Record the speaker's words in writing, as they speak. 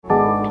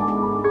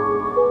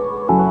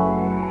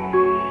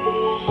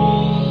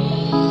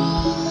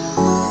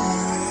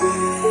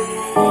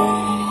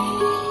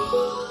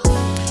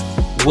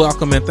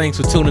Welcome and thanks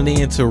for tuning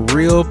in to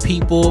Real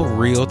People,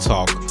 Real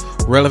Talk.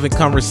 Relevant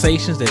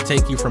conversations that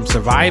take you from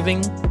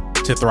surviving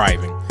to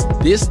thriving.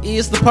 This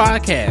is the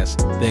podcast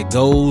that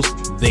goes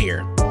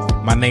there.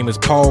 My name is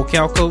Paul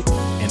Calco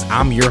and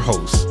I'm your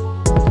host.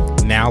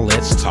 Now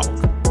let's talk.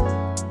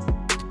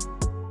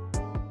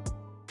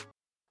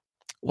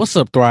 What's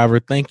up,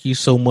 Thriver? Thank you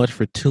so much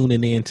for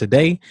tuning in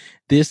today.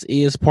 This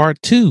is part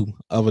 2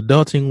 of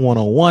Adulting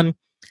 101.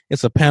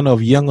 It's a panel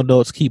of young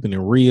adults keeping it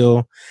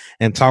real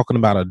and talking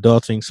about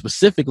adulting,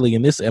 specifically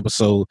in this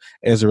episode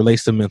as it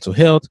relates to mental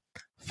health,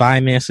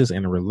 finances,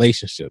 and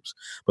relationships.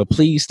 But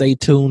please stay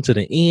tuned to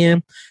the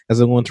end as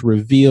I'm going to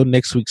reveal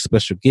next week's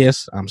special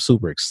guest. I'm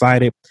super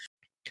excited.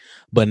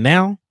 But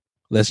now,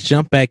 let's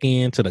jump back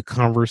into the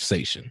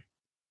conversation.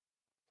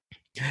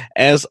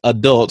 As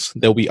adults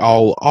that we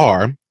all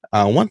are,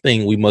 one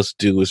thing we must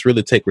do is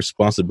really take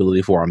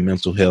responsibility for our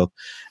mental health,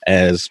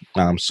 as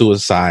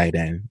suicide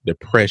and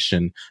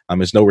depression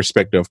is no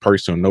respecter of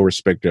person, no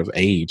respecter of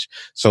age.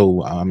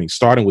 So,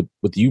 starting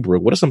with you,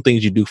 Brooke, what are some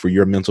things you do for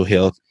your mental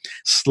health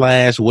 /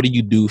 what do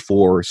you do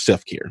for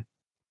self-care?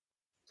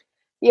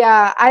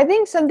 Yeah, I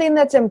think something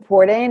that's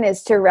important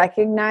is to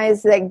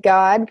recognize that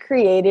God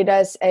created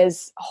us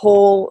as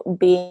whole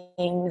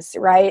beings,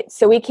 right?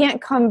 So we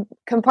can't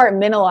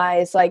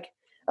compartmentalize like,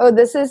 oh,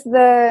 this is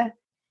the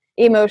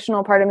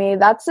emotional part of me,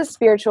 that's the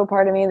spiritual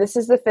part of me, this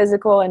is the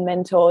physical and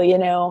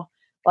mental,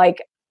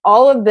 like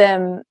all of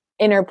them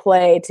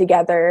interplay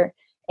together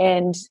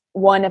and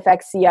one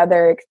affects the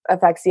other.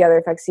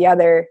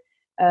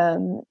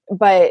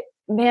 But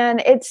man,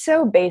 it's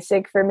so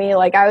basic for me.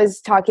 Like I was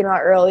talking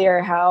about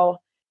earlier, how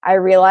I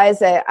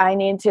realized that I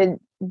need to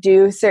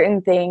do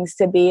certain things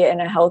to be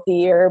in a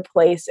healthier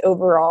place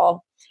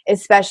overall,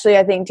 especially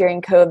I think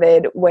during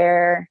COVID,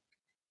 where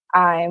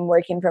I'm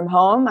working from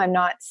home. I'm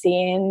not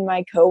seeing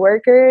my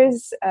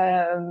coworkers.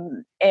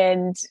 And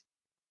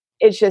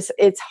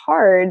it's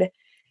hard.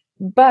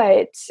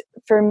 But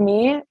for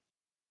me,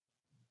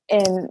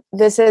 and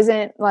this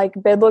isn't like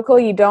biblical,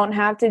 you don't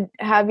have to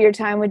have your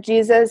time with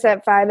Jesus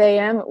at 5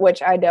 a.m.,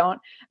 which I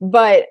don't.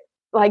 But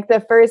like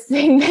the first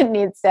thing that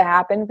needs to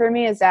happen for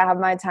me is to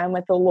have my time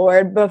with the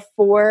Lord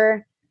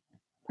before.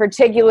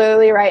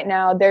 Particularly right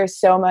now, there's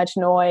so much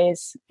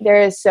noise.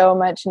 There is so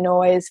much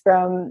noise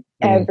from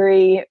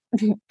every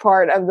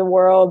part of the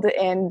world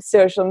and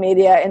social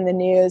media and the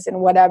news and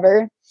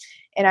whatever.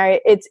 And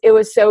it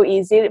was so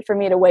easy for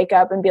me to wake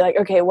up and be like,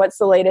 okay, what's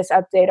the latest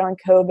update on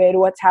COVID?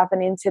 What's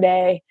happening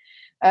today?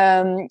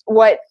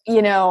 What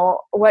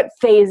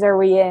phase are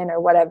we in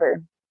or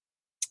whatever?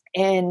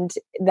 And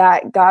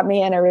that got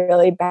me in a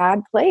really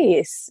bad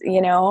place,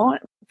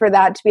 for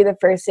that to be the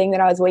first thing that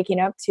I was waking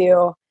up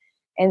to.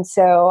 And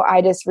so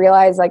I just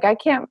realized like, I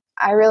can't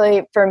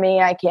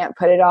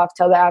put it off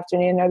till the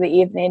afternoon or the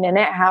evening, and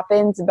it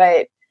happens.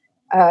 But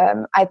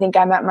I think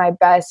I'm at my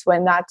best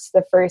when that's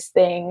the first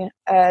thing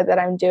that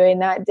I'm doing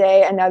that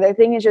day. Another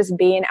thing is just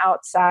being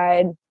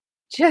outside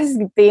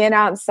and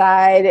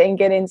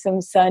getting some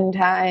sun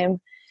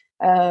time.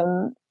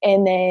 And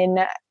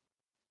then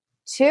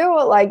two,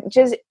 like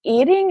just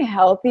eating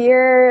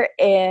healthier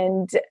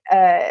and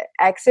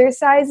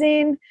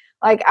exercising.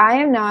 Like I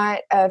am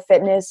not a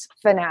fitness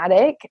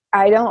fanatic.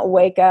 I don't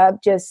wake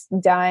up just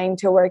dying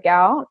to work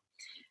out.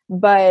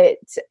 But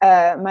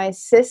my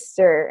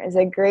sister is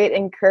a great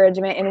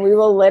encouragement, and we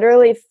will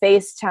literally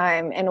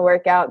FaceTime and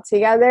work out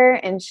together,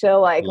 and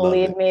she'll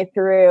lead me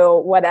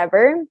through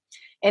whatever.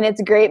 And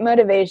it's great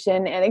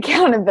motivation and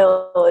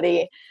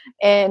accountability.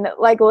 And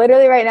like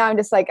literally right now, I'm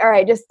just like, all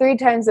right, just 3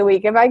 times a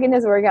week. If I can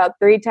just work out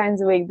 3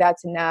 times a week,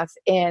 that's enough.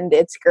 And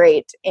it's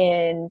great.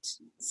 And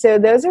so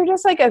those are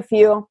just like a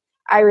few.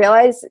 I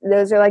realize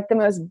those are like the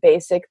most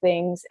basic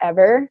things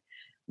ever.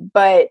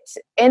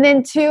 And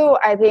then 2,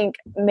 I think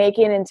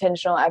making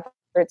intentional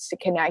efforts to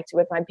connect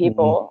with my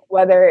people,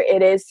 whether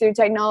it is through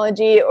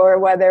technology or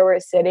whether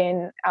we're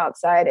sitting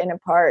outside in a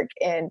park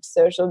and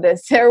social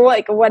distance or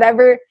like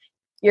whatever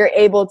you're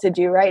able to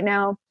do right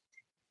now.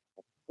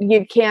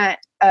 You can't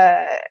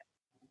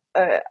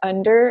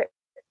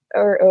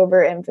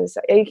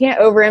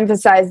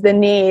overemphasize the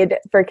need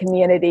for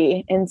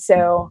community. And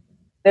so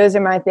those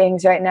are my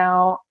things right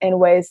now in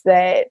ways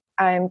that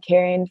I'm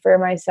caring for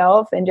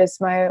myself and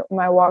just my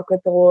walk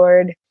with the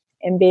Lord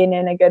and being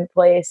in a good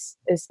place,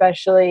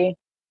 especially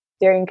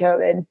during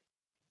COVID.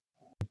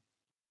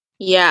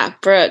 Yeah,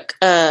 Brooke,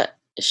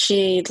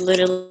 she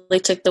literally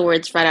took the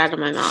words right out of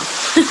my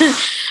mouth.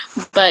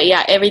 But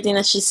yeah, everything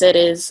that she said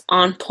is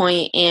on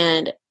point,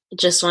 and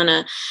just want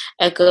to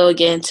echo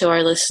again to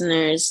our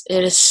listeners,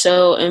 it is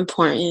so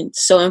important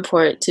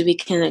to be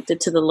connected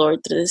to the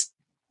Lord through this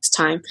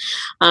time.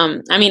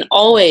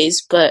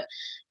 Always, but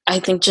I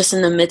think just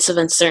in the midst of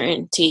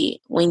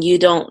uncertainty, when you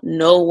don't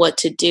know what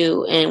to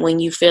do and when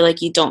you feel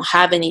like you don't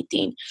have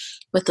anything,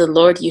 with the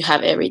Lord, you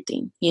have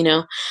everything,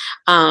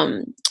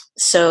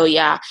 So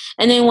yeah.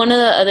 And then one of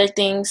the other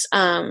things,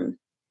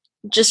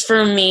 just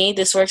for me,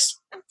 this works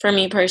for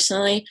me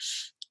personally,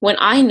 when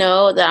I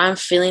know that I'm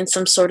feeling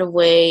some sort of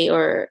way,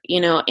 or,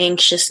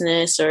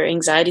 anxiousness or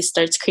anxiety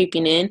starts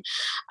creeping in,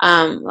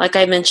 like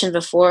I mentioned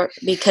before,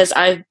 because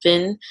I've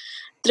been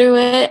through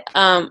it,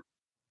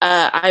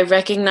 I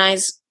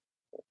recognize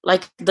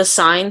like the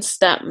signs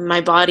that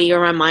my body or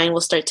my mind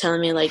will start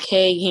telling me, like,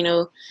 hey,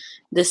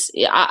 this,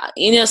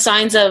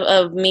 signs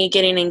of me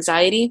getting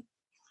anxiety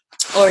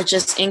or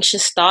just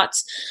anxious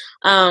thoughts.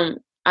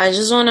 I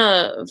just want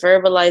to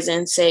verbalize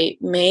and say,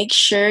 make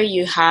sure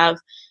you have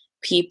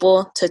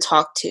people to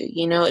talk to.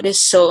 It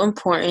is so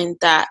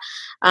important that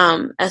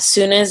as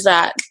soon as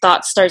that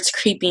thought starts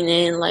creeping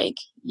in, like,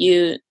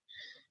 you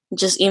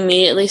just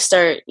immediately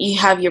you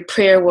have your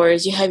prayer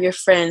words, you have your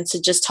friends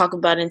to just talk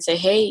about it and say,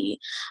 hey,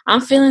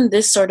 I'm feeling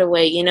this sort of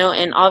way,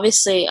 and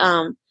obviously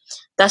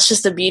that's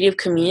just the beauty of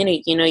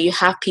community. You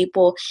have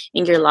people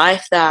in your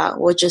life that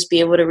will just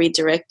be able to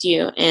redirect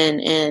you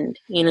and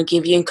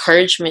give you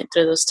encouragement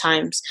through those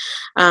times.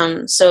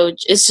 So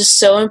it's just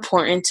so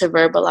important to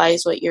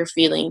verbalize what you're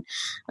feeling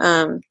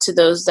to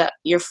those that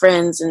your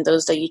friends and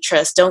those that you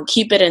trust. Don't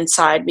keep it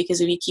inside, because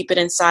if you keep it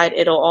inside,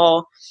 it'll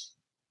all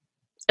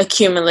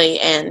accumulate.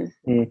 And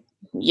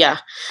yeah.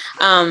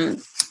 And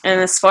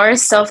as far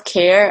as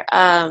self-care,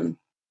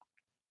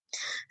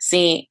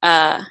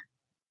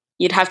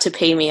 you'd have to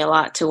pay me a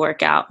lot to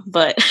work out,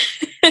 but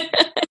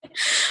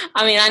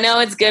I mean, I know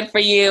it's good for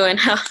you and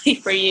healthy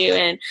for you.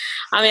 And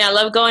I mean, I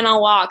love going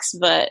on walks,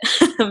 but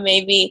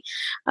maybe,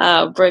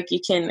 Brooke,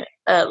 you can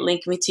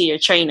link me to your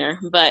trainer.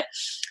 But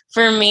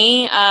for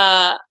me,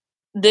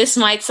 this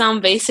might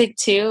sound basic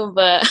too,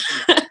 but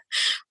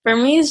for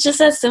me, it's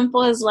just as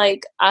simple as,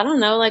 like, I don't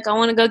know, like, I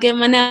want to go get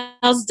my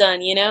nails done,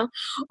 Or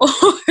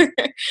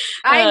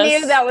I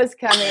knew that was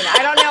coming.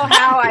 I don't know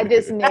how, I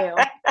just knew.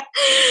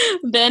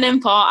 Ben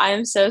and Paul,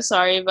 I'm so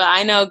sorry, but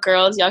I know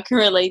girls, y'all can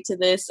relate to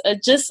this.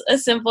 Just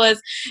as simple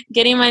as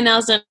getting my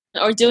nails done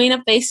or doing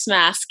a face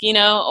mask,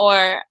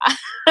 or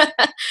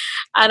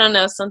I don't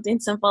know, something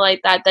simple like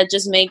that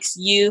just makes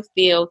you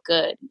feel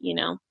good,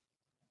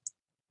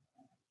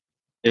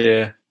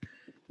 Yeah.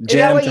 Is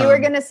that what you were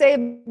going to say,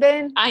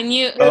 Ben? I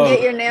knew. Go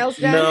get your nails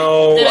done?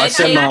 No, I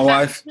send my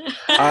wife.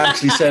 I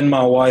actually send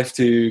my wife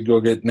to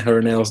go get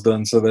her nails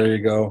done. So there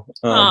you go.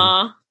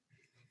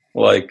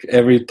 Like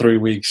every 3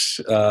 weeks,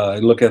 I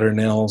look at her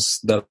nails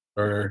that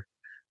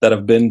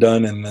have been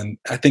done, and then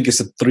I think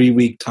it's a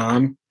 3-week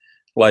time.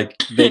 Like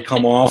they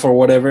come off or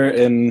whatever,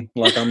 and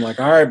like I'm like,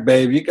 all right,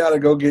 babe, you gotta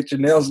go get your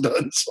nails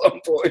done at some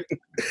point.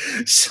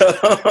 So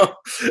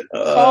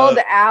called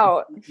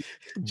out.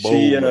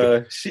 She in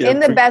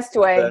the best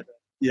way. That.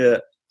 Yeah.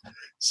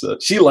 So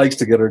she likes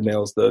to get her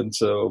nails done.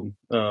 So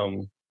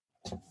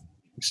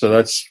so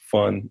that's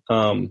fun.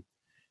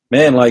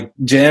 Man, like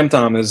jam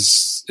time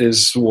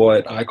is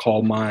what I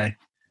call my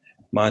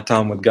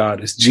time with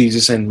God. It's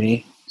Jesus and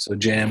me. So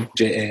jam,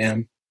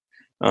 Jam.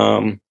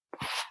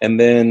 And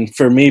then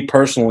for me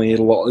personally,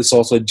 it's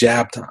also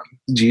jab time,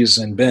 Jesus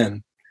and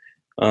Ben.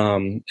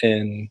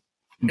 And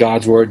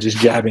God's word just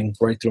jabbing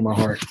right through my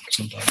heart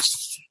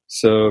sometimes.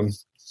 So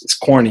it's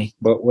corny,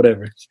 but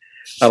whatever.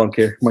 I don't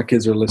care. My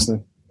kids are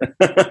listening.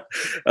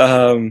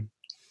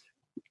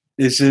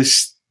 It's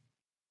just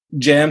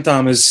jam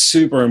time is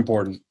super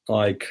important.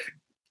 Like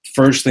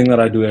first thing that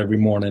I do every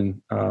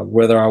morning,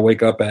 whether I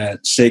wake up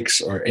at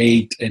 6 or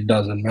 8, it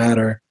doesn't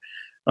matter.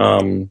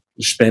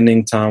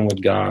 Spending time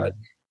with God,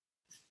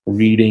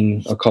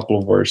 reading a couple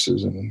of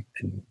verses and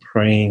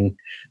praying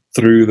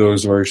through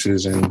those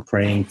verses and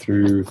praying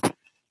through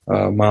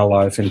my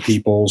life and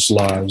people's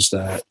lives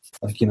that,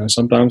 like,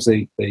 sometimes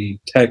they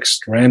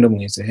text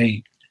randomly and say,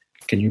 hey,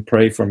 can you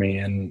pray for me?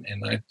 And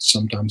I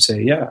sometimes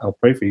say, yeah, I'll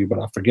pray for you, but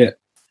I forget.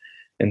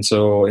 And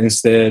so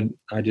instead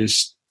I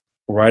just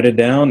write it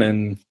down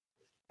and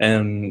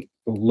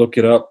look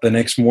it up the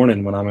next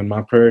morning when I'm in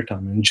my prayer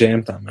time and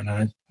jam time. And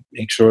I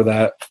make sure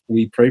that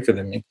we pray for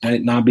them. It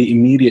might not be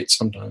immediate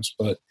sometimes,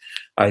 but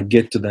I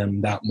get to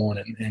them that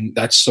morning. And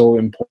that's so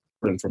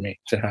important for me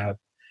to have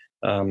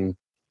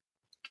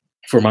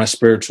for my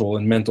spiritual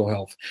and mental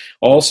health.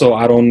 Also,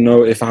 I don't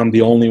know if I'm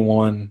the only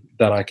one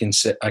that I can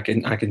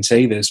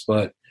say this,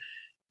 but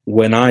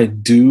when I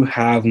do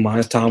have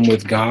my time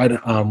with God,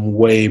 I'm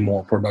way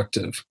more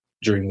productive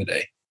during the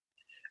day.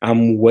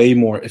 I'm way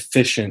more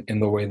efficient in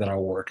the way that I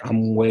work.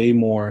 I'm way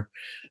more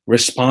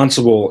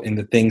responsible in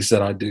the things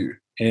that I do.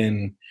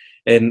 And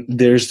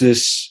there's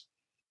this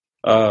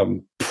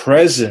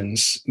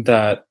presence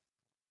that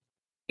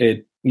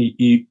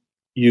you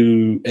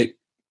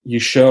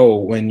show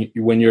when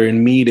you're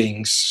in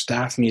meetings,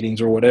 staff meetings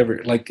or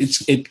whatever. Like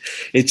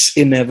it's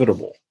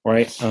inevitable,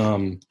 right?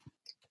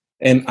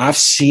 And I've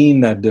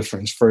seen that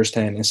difference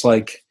firsthand. It's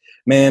like,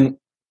 man,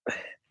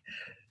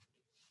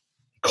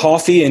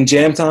 coffee and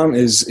jam time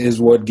is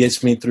what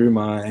gets me through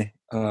my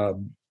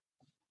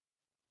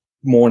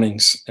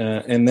mornings,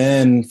 and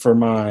then for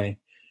my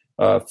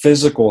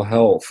physical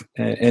health.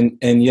 And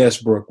yes,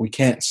 Brooke, we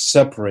can't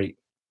separate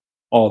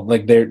all.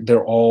 Like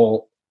they're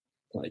all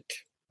like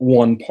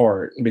one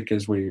part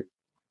because we're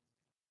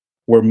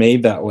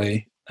made that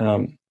way.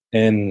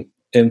 And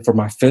for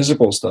my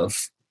physical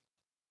stuff,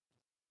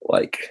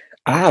 Like,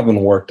 I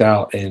haven't worked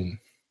out in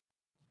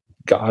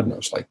God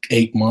knows, like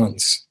 8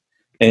 months.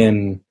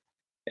 And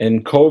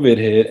COVID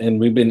hit, and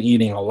we've been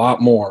eating a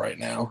lot more right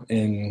now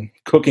and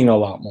cooking a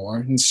lot more.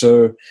 And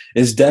so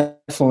it's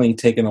definitely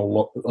taken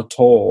a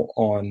toll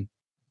on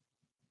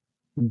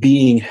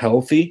being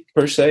healthy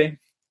per se.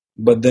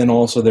 But then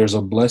also there's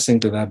a blessing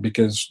to that,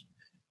 because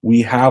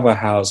we have a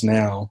house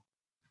now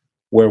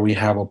where we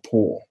have a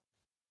pool.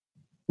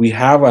 We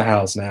have a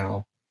house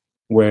now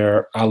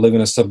where I live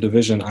in a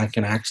subdivision. I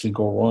can actually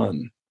go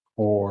run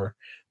or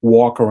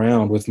walk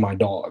around with my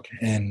dog.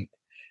 And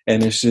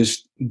it's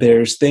just,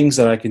 there's things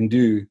that I can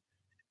do.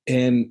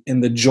 And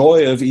the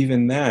joy of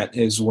even that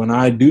is when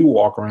I do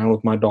walk around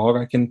with my dog,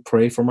 I can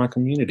pray for my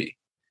community.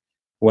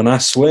 When I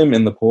swim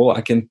in the pool,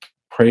 I can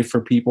pray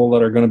for people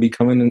that are going to be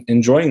coming and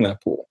enjoying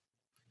that pool.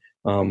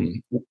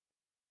 And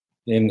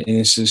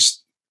it's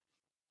just,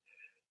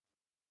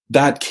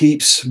 that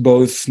keeps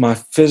both my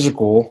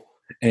physical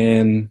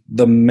and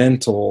the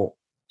mental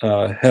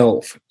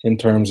health in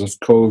terms of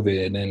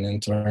COVID and in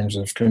terms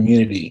of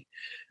community.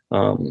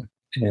 And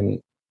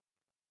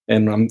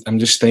I'm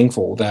just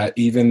thankful that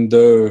even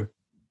though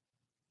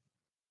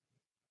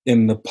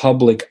in the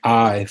public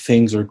eye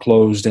things are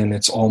closed and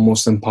it's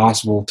almost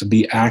impossible to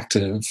be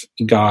active,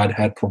 God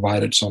had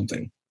provided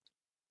something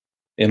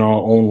in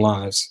our own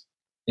lives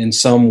in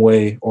some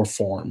way or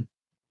form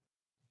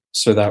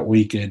so that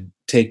we could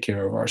take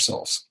care of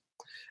ourselves.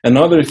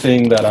 Another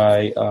thing that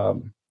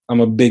I'm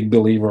a big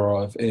believer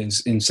of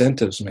is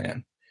incentives,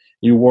 man.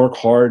 You work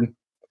hard,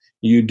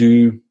 you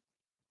do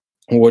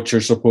what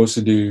you're supposed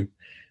to do.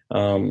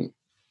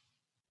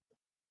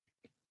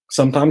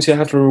 Sometimes you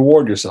have to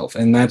reward yourself,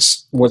 and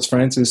that's what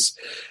Francis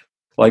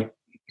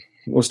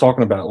was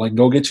talking about. Like,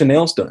 go get your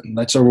nails done.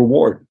 That's a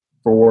reward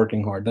for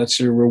working hard. That's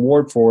your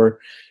reward for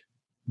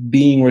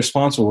being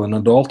responsible and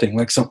adulting.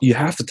 Like, you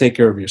have to take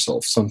care of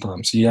yourself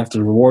sometimes. You have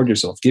to reward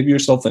yourself. Give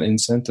yourself an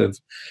incentive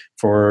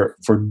for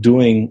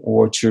doing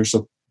what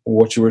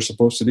you were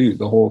supposed to do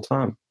the whole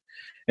time.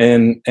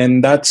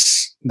 And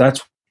that's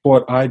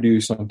what I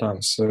do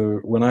sometimes. So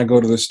when I go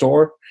to the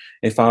store,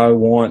 if I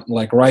want,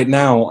 like right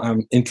now,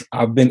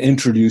 I've been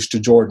introduced to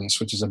Jordans,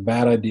 which is a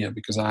bad idea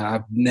because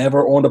I've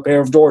never owned a pair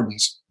of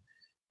Jordans.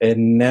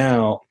 And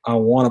now I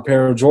want a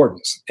pair of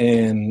Jordans.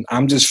 And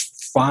I'm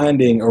just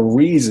finding a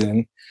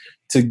reason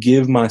to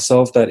give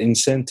myself that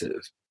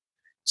incentive.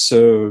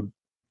 So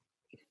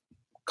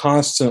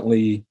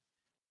constantly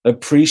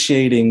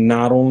appreciating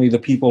not only the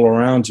people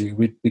around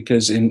you,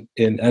 because in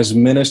as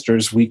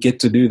ministers, we get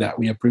to do that.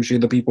 We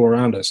appreciate the people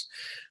around us,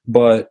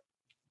 but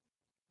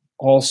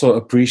also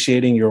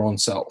appreciating your own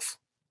self.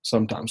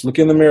 Sometimes look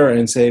in the mirror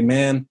and say,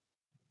 man,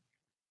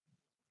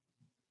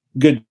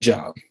 good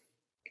job.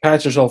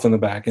 Pat yourself in the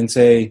back and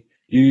say,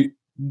 you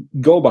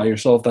go buy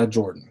yourself that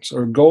Jordans,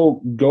 or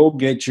go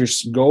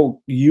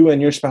you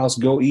and your spouse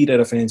go eat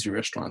at a fancy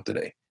restaurant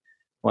today.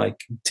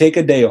 Like, take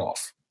a day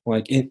off.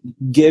 Like,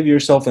 give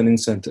yourself an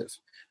incentive.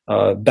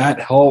 That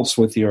helps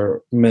with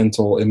your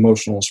mental,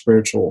 emotional,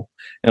 spiritual,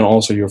 and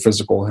also your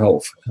physical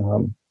health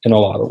in a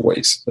lot of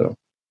ways. So,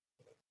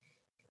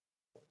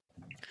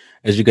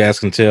 as you guys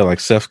can tell, like,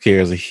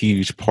 self-care is a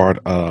huge part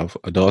of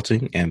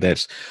adulting, and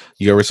that's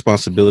your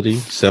responsibility.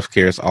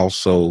 Self-care is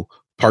also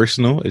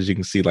personal, as you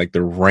can see, like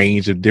the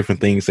range of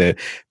different things that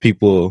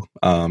people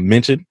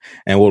mention,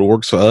 and what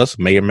works for us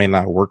may or may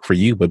not work for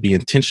you. But be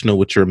intentional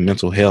with your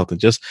mental health.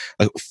 And just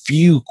a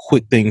few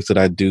quick things that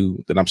I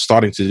do that I'm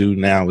starting to do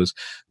now is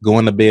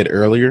going to bed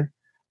earlier.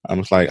 I'm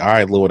just like, all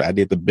right, Lord, I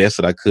did the best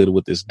that I could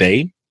with this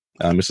day.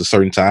 It's a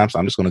certain time, so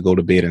I'm just going to go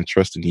to bed and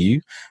trust in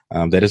you.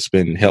 That has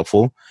been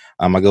helpful.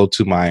 I go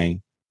to my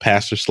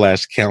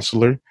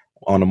pastor/counselor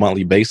on a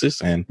monthly basis,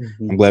 and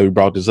I'm glad we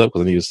brought this up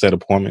because I need a set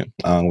appointment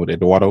with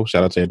Eduardo.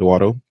 Shout out to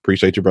Eduardo.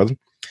 Appreciate you, brother.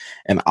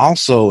 And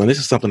also, and this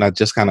is something I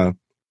just kind of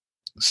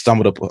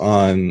stumbled up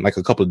on like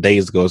a couple of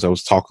days ago as I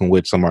was talking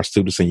with some of our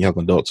students and young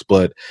adults.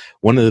 But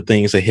one of the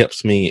things that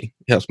helps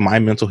my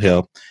mental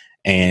health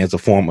and as a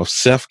form of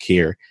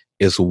self-care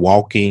is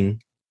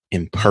walking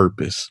in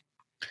purpose.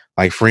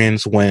 Like,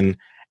 friends,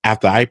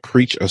 after I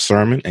preach a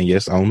sermon, and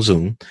yes, on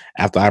Zoom,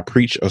 after I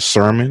preach a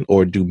sermon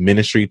or do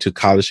ministry to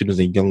college students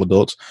and young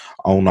adults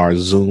on our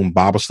Zoom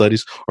Bible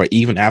studies, or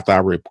even after I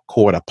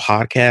record a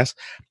podcast,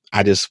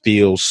 I just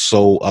feel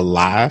so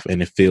alive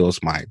and it fills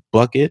my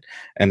bucket.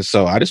 And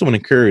so I just want to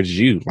encourage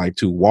you, like,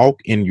 to walk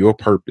in your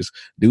purpose,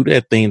 do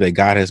that thing that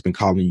God has been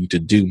calling you to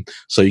do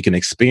so you can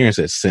experience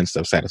that sense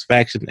of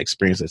satisfaction,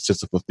 experience that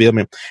sense of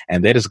fulfillment.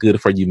 And that is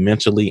good for you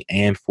mentally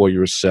and for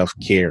your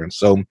self-care. And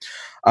so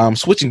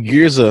switching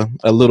gears a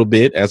little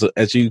bit, as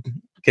you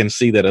can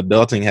see that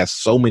adulting has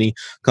so many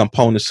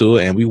components to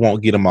it, and we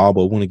won't get them all,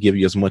 but we want to give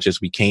you as much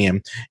as we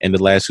can in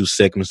the last 2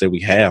 segments that we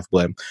have.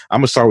 But I'm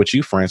going to start with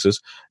you, Francis,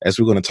 as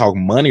we're going to talk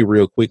money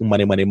real quick.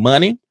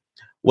 Money.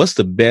 What's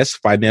the best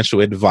financial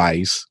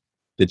advice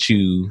that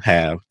you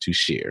have to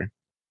share?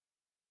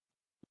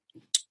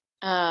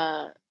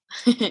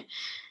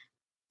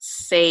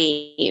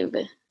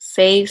 Saving.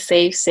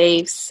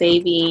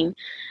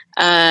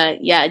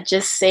 Yeah,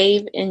 just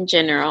save in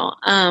general.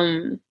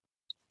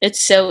 it's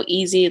so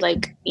easy,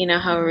 like, you know,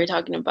 how we were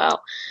talking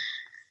about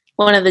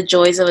one of the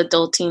joys of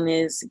adulting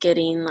is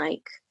getting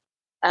like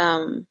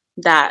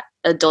that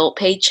adult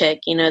paycheck,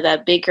 you know,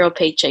 that big girl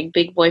paycheck,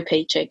 big boy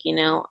paycheck, you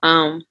know.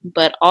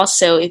 But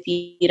also if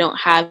you don't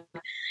have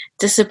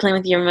discipline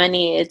with your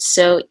money, it's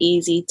so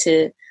easy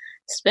to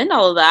spend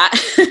all of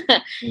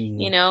that.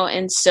 You know.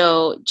 And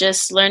so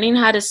just learning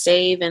how to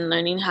save and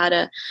learning how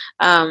to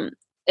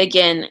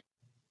again,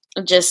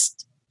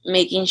 just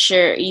making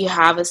sure you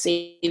have a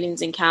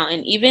savings account.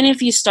 And even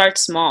if you start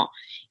small,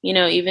 you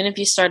know, even if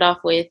you start off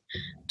with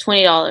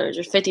 $20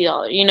 or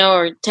 $50, you know,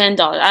 or $10,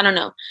 I don't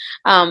know.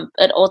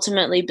 But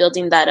ultimately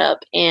building that up,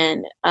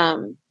 and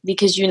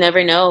because you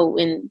never know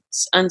when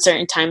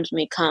uncertain times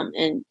may come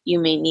and you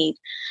may need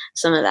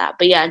some of that.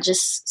 But yeah,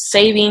 just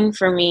saving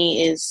for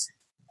me is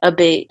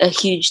a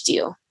huge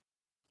deal.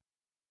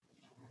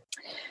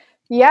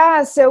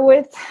 Yeah. So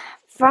with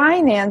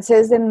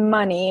finances and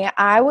money,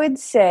 I would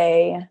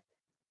say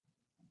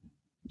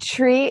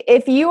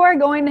if you are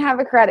going to have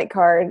a credit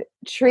card,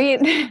 treat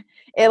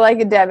it like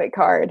a debit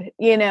card,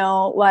 you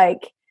know,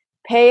 like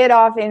pay it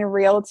off in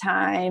real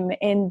time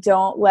and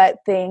don't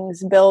let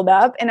things build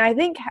up. And I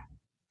think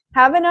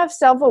have enough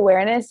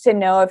self-awareness to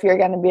know if you're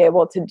going to be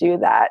able to do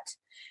that.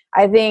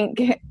 I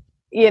think,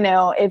 you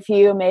know, if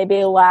you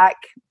maybe lack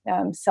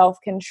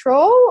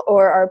self-control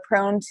or are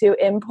prone to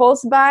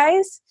impulse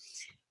buys,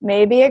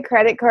 maybe a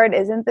credit card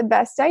isn't the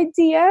best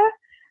idea.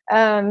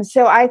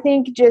 So I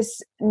think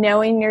just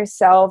knowing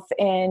yourself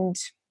and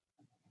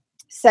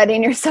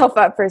setting yourself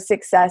up for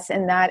success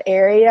in that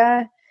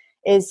area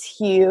is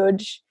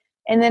huge.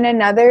 And then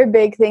another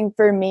big thing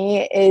for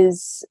me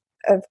is,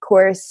 of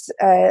course,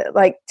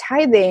 like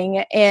tithing.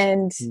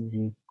 And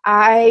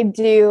I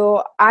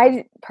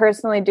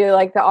personally do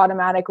like the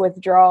automatic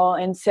withdrawal.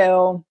 And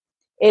so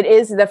it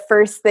is the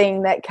first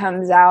thing that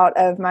comes out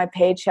of my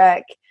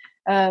paycheck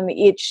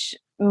each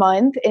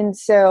month. And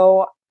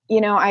so, you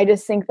know, I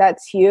just think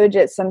that's huge.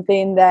 It's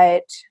something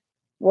that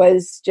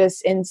was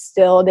just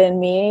instilled in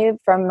me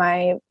from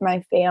my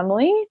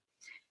family,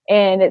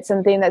 and it's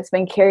something that's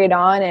been carried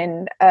on.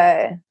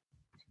 And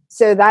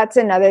so that's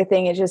another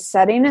thing, is just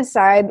setting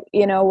aside,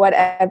 you know,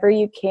 whatever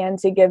you can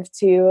to give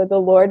to the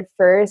Lord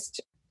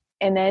first,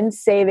 and then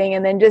saving,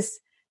 and then just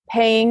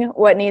paying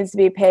what needs to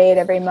be paid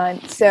every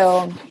month.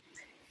 So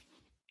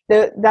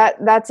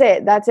that's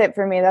it. That's it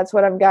for me. That's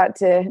what I've got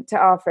to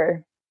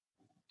offer.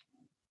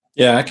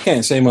 Yeah, I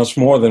can't say much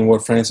more than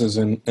what Francis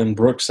and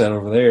Brooke said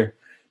over there.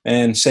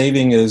 And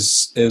saving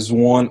is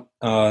one,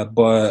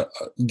 but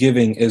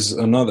giving is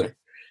another.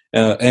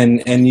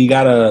 And you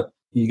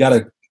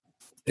gotta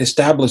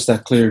establish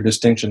that clear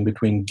distinction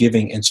between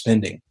giving and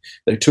spending.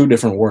 They're two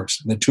different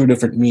words. They're two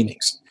different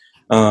meanings.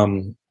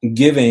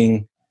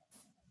 Giving,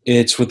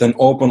 it's with an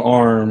open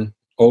arm,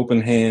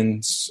 open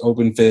hands,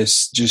 open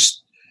fists,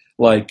 just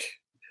like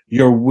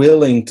you're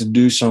willing to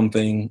do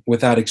something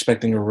without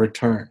expecting a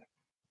return.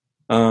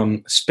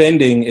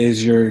 Spending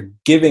is you're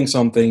giving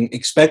something,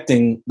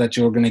 expecting that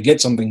you're going to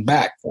get something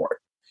back for it.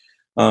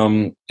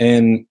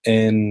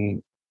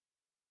 And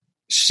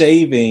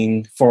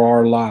saving for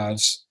our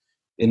lives,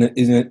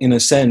 in a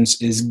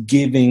sense, is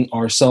giving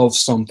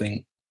ourselves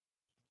something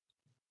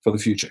for the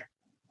future.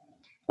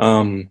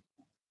 And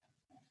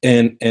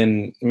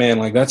man,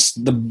 like that's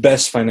the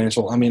best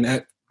financial. I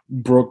mean,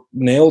 Brooke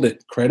nailed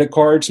it. Credit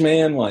cards,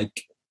 man,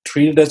 like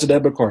treat it as a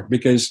debit card,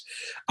 because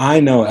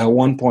I know at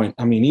one point,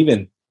 I mean,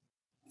 even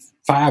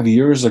 5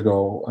 years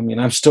ago, I mean,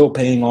 I'm still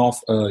paying off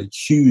a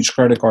huge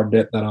credit card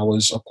debt that I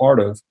was a part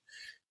of.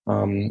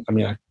 I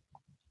mean, I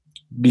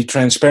be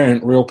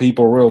transparent, real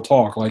people, real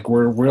talk. Like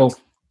we're real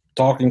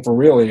talking for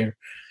real here.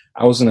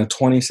 I was in a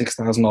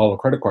 $26,000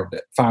 credit card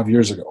debt 5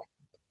 years ago,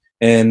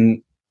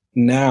 and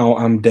now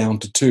I'm down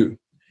to $2,000.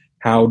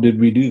 How did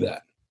we do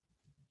that?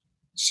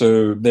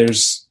 So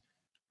there's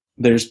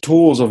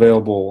tools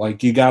available.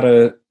 Like you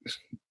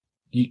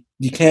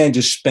can't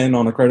just spend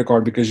on a credit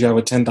card because you have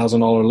a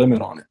 $10,000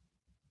 limit on it.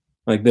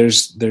 Like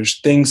there's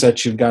things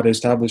that you've got to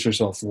establish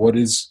yourself. What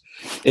is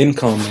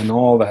income and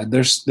all that?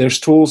 There's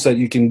tools that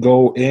you can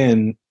go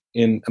in,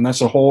 and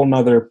that's a whole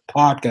nother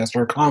podcast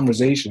or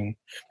conversation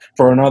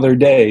for another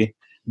day.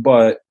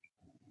 But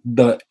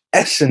the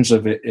essence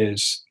of it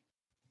is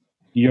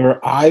your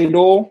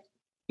idol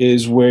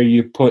is where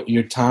you put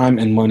your time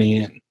and money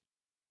in.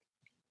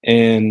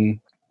 And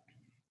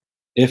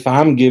if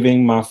I'm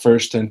giving my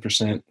first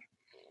 10%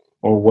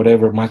 or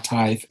whatever my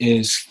tithe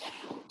is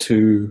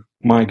to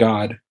my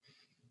God,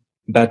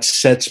 that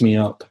sets me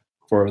up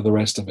for the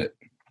rest of it.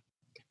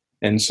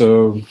 And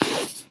so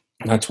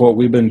that's what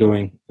we've been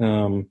doing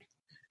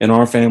in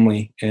our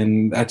family.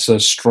 And that's a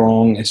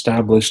strong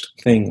established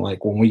thing.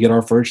 Like when we get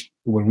our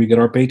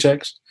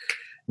paychecks,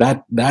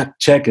 that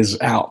check is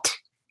out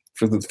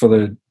for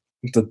the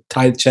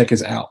tithe check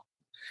is out.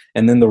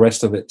 And then the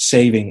rest of it,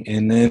 saving,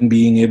 and then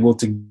being able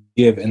to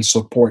give and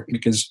support,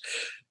 because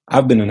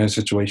I've been in a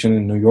situation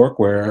in New York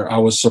where I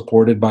was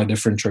supported by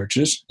different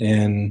churches,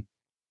 and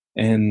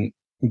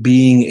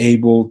being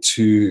able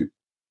to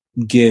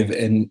give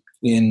and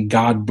and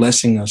God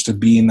blessing us to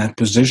be in that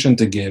position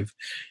to give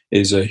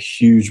is a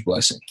huge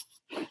blessing.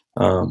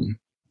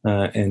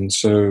 And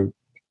so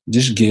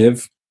just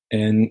give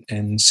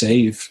and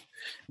save,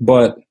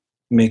 but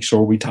make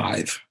sure we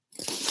tithe.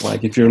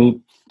 Like if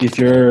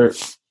you're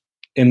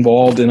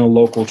involved in a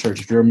local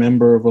church, if you're a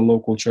member of a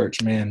local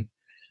church, man,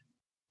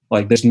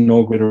 like there's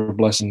no greater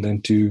blessing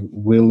than to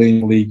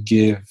willingly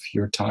give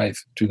your tithe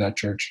to that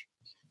church.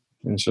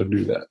 And so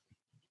do that.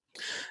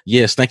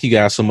 Yes, thank you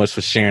guys so much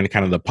for sharing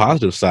kind of the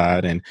positive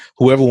side. And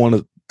whoever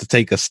wanted to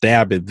take a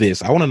stab at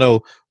this, I want to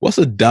know, what's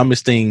the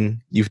dumbest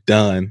thing you've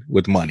done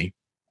with money?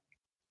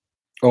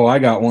 Oh, I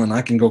got one.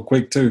 I can go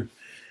quick too.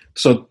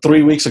 So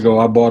 3 weeks ago,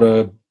 I bought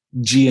a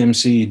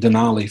GMC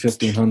Denali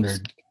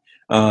 1500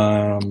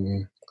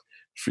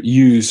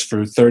 used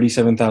for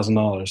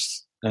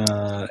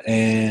 $37,000.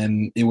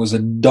 And it was the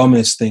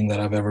dumbest thing that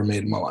I've ever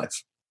made in my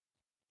life.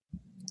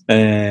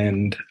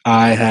 And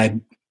I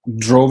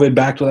drove it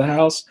back to the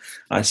house.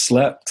 I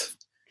slept.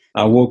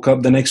 I woke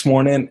up the next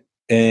morning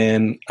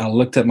and I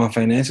looked at my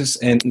finances,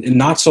 and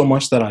not so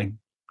much that I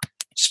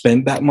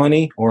spent that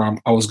money or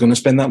I was going to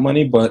spend that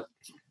money, but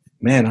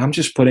man, I'm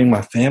just putting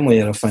my family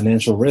at a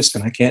financial risk,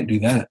 and I can't do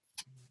that.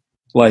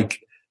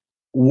 Like,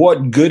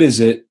 what good is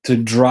it to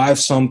drive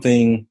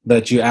something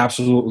that you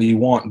absolutely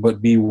want,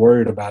 but be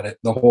worried about it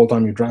the whole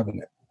time you're driving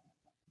it?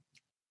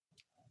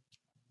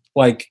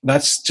 Like,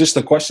 that's just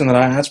the question that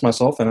I asked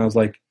myself. And I was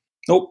like,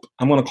 nope,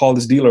 I'm going to call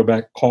this dealer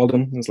back. Called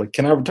him. I was like,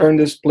 can I return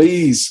this,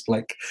 please?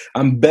 Like,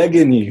 I'm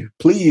begging you,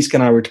 please,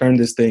 can I return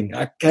this thing?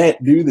 I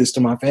can't do this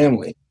to my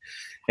family.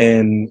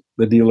 And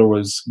the dealer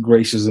was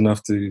gracious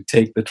enough to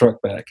take the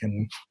truck back,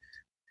 and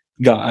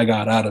I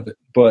got out of it.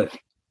 But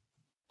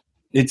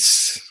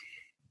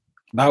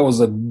that was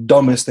the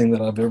dumbest thing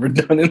that I've ever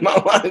done in my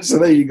life. So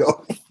there you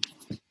go.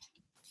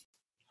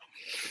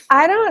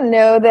 I don't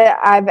know that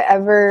I've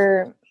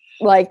ever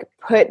like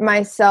put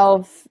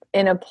myself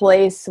in a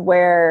place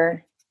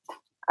where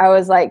I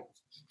was like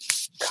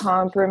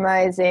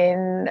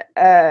compromising,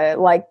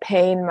 like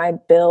paying my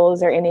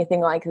bills or anything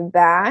like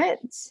that.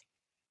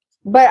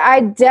 But I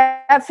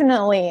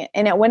definitely,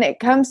 when it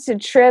comes to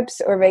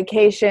trips or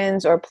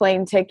vacations or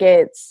plane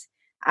tickets,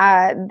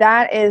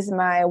 that is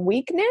my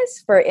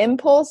weakness for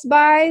impulse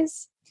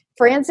buys.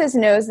 Frances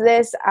knows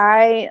this.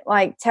 I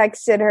like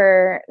texted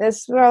her,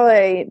 this was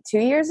probably 2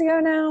 years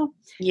ago now.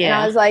 Yeah. And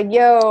I was like,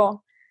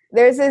 yo,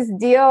 there's this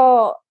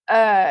deal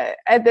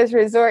at this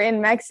resort in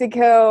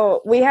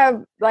Mexico. We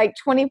have like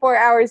 24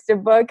 hours to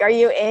book. Are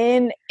you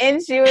in?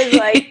 And she was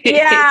like,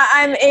 yeah,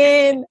 I'm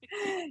in.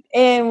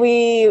 And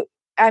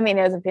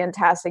it was a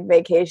fantastic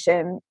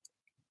vacation.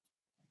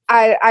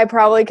 I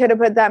probably could have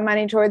put that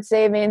money towards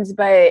savings,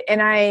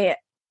 and I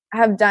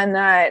have done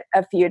that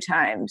a few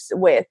times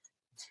with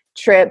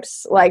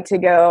trips, like to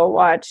go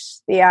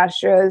watch the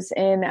Astros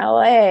in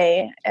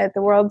LA at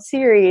the World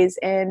Series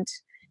and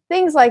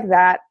things like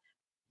that.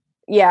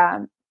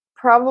 Yeah,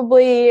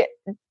 probably,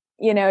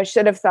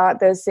 should have thought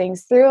those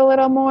things through a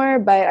little more,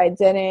 but I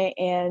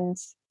didn't.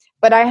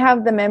 But I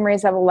have the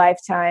memories of a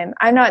lifetime.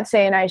 I'm not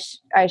saying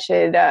I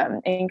should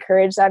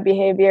encourage that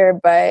behavior,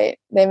 but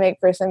they make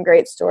for some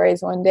great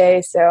stories one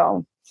day.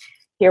 So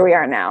here we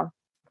are now.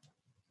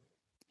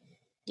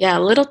 Yeah,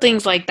 little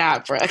things like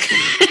that, Brooke.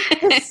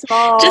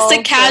 Just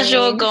a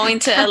casual going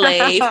to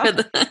LA.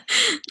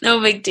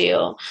 No big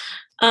deal.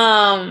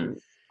 I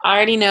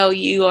already know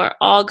you are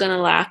all going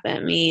to laugh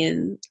at me,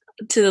 and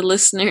to the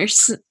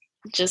listeners,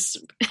 just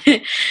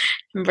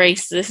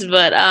embrace this.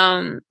 But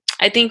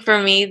I think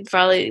for me,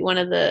 probably one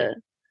of the,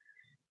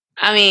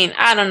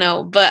 I don't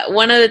know, but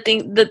one of the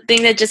thing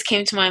that just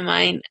came to my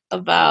mind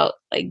about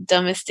like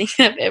dumbest thing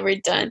I've ever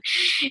done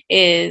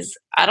is,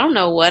 I don't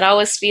know what I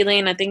was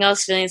feeling. I think I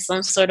was feeling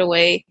some sort of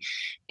way,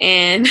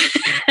 and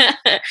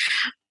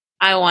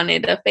I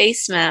wanted a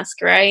face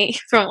mask, right,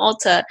 from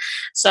Ulta.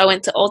 So I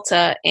went to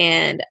Ulta,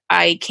 and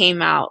I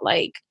came out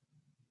like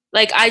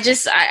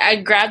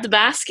I grabbed the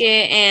basket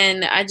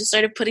and I just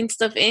started putting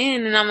stuff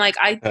in, and I'm like,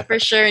 I for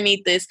sure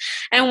need this.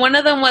 And one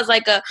of them was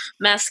like a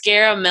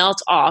mascara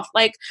melt off.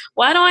 Like,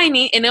 why do I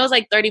need, and it was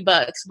like $30,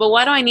 but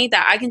why do I need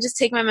that? I can just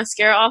take my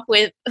mascara off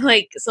with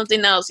like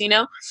something else,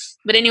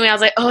 But anyway, I was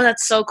like, oh,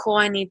 that's so cool.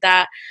 I need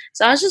that.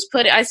 So I was just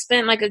I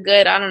spent like a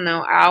good,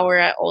 hour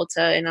at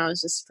Ulta, and I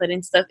was just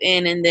putting stuff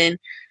in. And then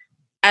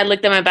I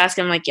looked at my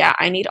basket. I'm like, yeah,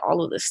 I need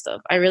all of this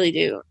stuff. I really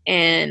do.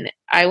 And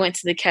I went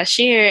to the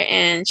cashier,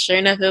 and sure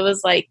enough, it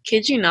was like,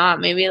 kid you not,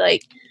 maybe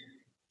like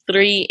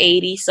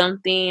 $380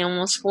 something,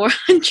 almost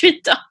 $400.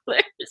 Wow.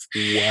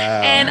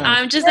 And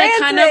I'm just that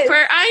kind of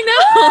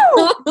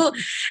I know.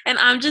 And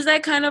I'm just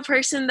that kind of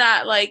person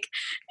that like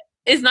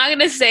is not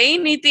gonna say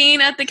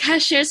anything at the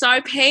cashier. So I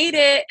paid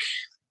it.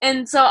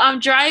 And so I'm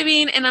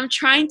driving, and I'm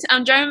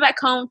driving back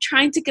home,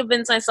 trying to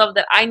convince myself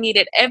that I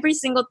needed every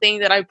single thing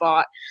that I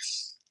bought.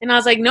 And I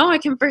was like, no, I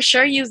can for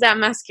sure use that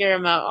mascara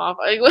melt off.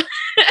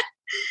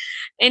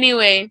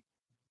 Anyway,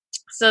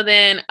 so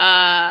then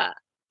I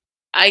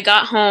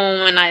got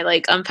home, and I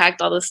like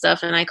unpacked all the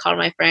stuff, and I called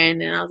my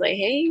friend, and I was like,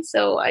 hey,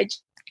 so I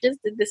just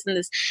did this and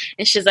this.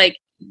 And she's like,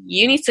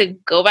 you need to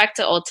go back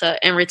to Ulta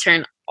and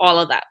return all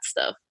of that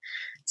stuff.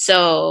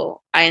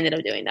 So I ended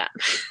up doing that.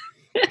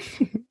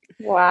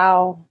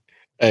 Wow.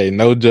 Hey,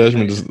 no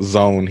judgment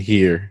zone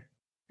here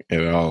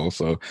at all.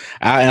 So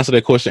I'll answer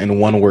that question in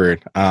one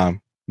word. Buying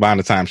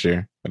a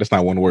timeshare. But it's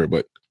not one word,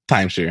 but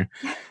timeshare.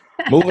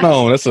 Moving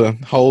on. That's a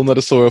whole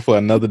nother story for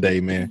another day,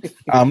 man.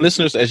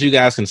 Listeners, as you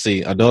guys can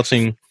see,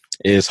 adulting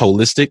is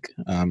holistic.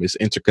 It's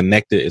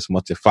interconnected. It's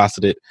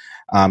multifaceted.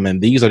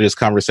 And these are just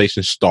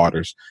conversation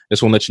starters.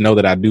 Just want to let you know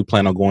that I do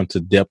plan on going to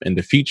depth in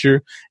the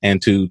future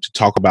and to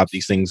talk about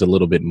these things a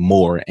little bit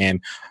more.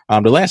 And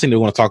the last thing that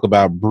we want to talk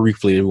about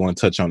briefly, we want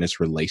to touch on is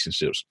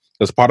relationships.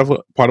 Because part of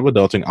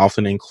adulting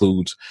often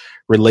includes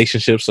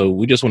relationships. So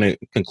we just want to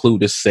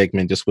conclude this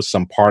segment just with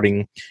some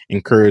parting,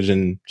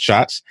 encouraging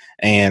shots.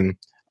 And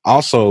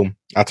also,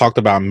 I talked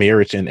about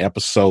marriage in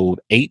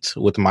episode 8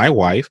 with my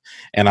wife,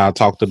 and I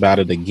talked about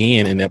it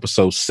again in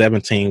episode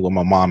 17 with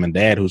my mom and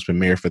dad, who's been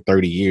married for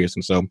 30 years.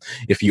 And so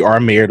if you are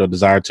married or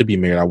desire to be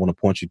married, I want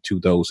to point you to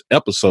those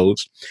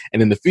episodes.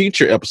 And in the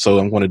future episode,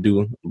 I'm going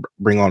to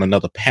bring on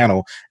another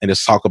panel and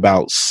just talk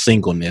about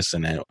singleness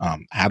and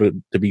how to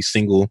be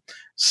single,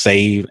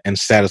 saved, and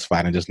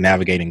satisfied, and just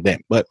navigating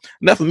that. But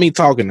enough of me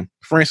talking.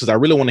 Francis, I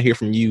really want to hear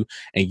from you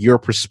and your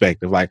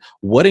perspective. Like,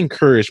 what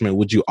encouragement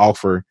would you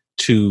offer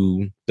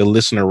to the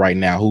listener right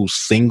now who's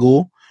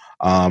single?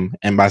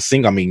 And by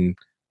single, I mean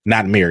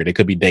not married. It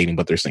could be dating,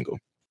 but they're single.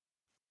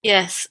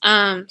 Yes.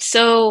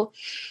 So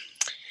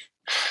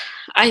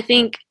I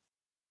think,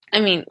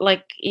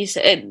 like you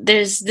said,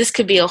 this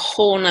could be a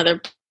whole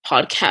nother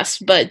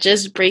podcast, but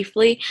just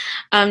briefly,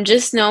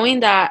 just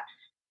knowing that,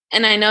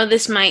 and I know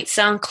this might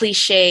sound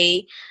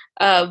cliche,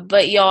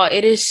 but y'all,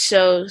 it is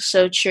so,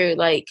 so true.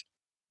 Like,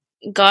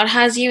 God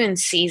has you in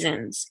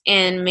seasons,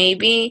 and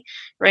maybe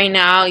right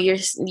now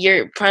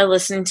you're probably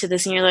listening to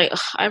this and you're like,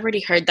 I already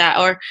heard that,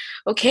 or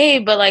okay,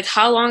 but like,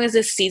 how long is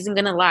this season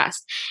gonna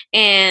last?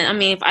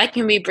 And if I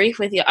can be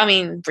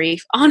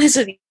honest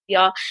with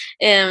y'all,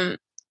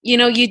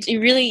 you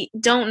really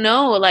don't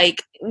know.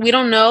 Like, we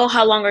don't know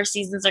how long our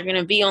seasons are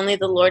gonna be. Only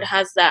the Lord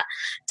has that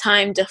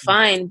time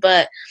defined.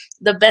 But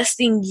the best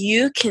thing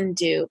you can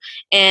do,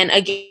 and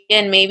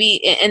again,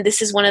 maybe, and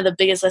this is one of the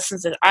biggest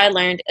lessons that I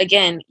learned,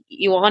 again,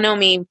 you all know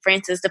me,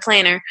 Francis the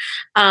planner,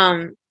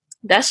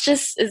 that's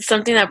just, it's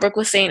something that Brooke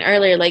was saying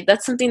earlier. Like,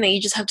 that's something that you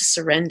just have to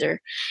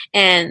surrender.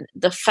 And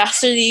the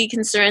faster that you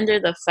can surrender,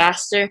 the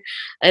faster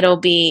it'll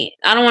be,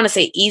 I don't want to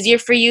say easier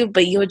for you,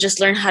 but you'll just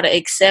learn how to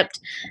accept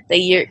that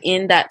you're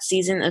in that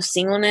season of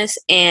singleness,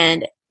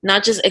 and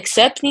not just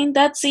accepting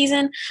that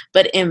season,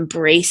 but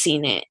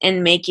embracing it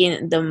and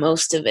making the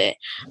most of it.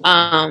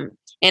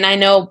 And I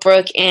know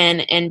Brooke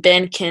and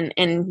Ben can,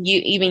 and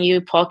you,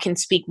 Paul, can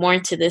speak more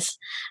into this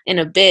in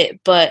a bit,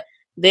 but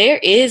there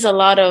is a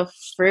lot of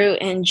fruit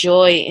and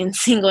joy in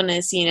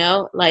singleness,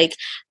 like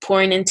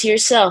pouring into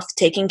yourself,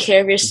 taking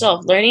care of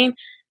yourself, learning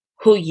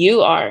who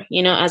you are,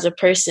 as a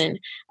person,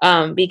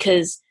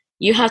 because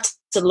you have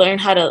to learn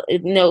how to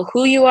know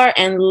who you are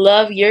and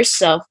love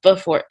yourself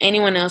before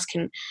anyone else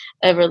can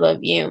ever love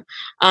you.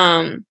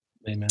 Amen.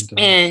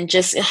 And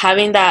just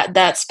having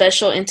that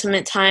special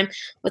intimate time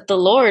with the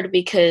Lord,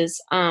 because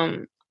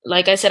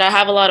like I said, I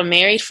have a lot of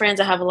married friends.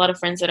 I have a lot of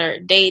friends that are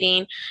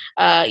dating,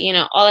 all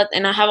that,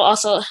 and I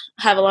also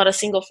have a lot of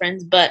single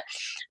friends. But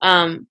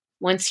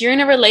once you're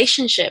in a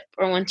relationship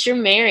or once you're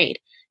married,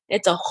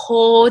 it's a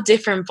whole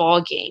different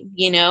ball game,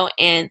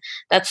 and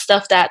that's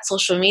stuff that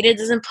social media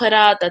doesn't put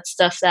out. That's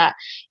stuff that,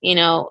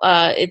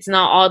 it's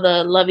not all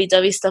the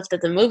lovey-dovey stuff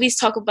that the movies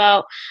talk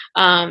about.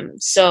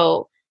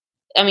 So,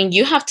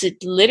 you have to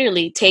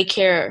literally take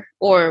care,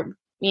 or,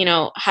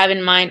 have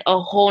in mind a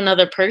whole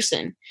nother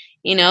person,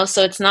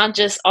 so it's not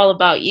just all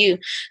about you.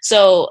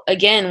 So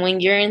again,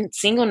 when you're in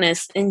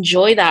singleness,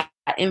 enjoy that,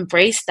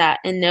 embrace that,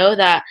 and know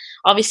that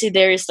obviously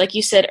there's, like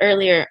you said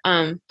earlier,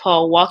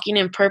 Paul, walking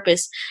in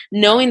purpose,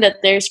 knowing that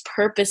there's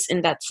purpose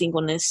in that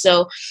singleness.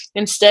 So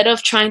instead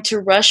of trying to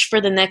rush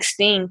for the next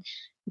thing,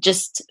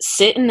 just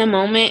sit in the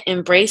moment,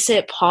 embrace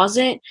it, pause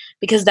it,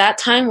 because that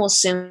time will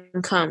soon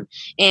come.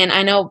 And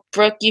I know,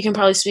 Brooke, you can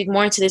probably speak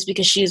more into this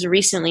because she's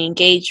recently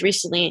engaged,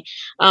 in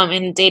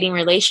a dating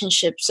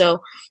relationship.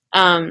 So,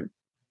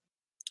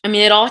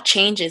 it all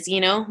changes,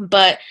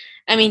 but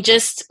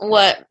just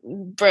what,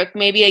 Brooke,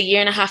 maybe a year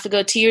and a half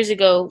ago, 2 years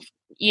ago,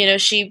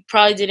 she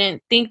probably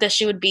didn't think that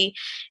she would be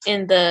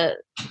in the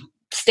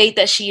state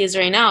that she is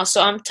right now.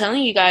 So I'm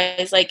telling you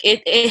guys, like,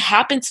 it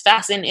happens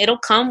fast, and it'll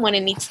come when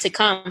it needs to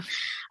come.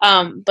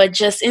 But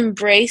just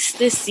embrace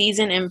this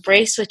season,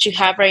 embrace what you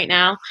have right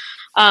now,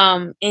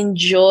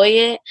 enjoy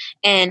it,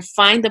 and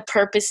find the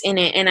purpose in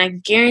it. And I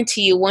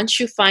guarantee you, once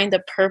you find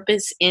the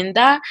purpose in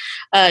that,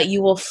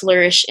 you will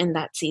flourish in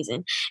that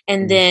season.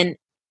 And then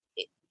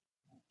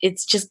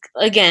it's just,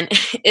 again,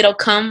 it'll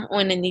come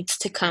when it needs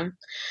to come.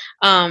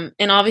 And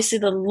obviously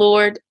the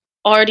Lord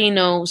already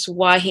knows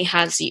why he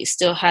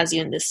still has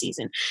you in this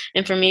season.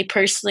 And for me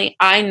personally,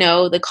 I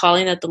know the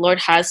calling that the Lord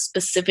has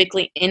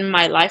specifically in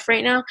my life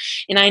right now,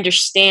 and I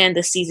understand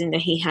the season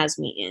that he has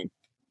me in.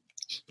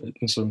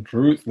 There's some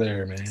truth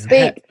there, man.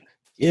 Speak.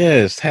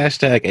 Yes,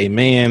 hashtag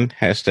amen,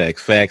 hashtag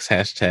facts,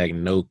 hashtag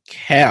no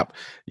cap.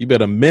 You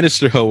better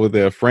minister over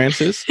there,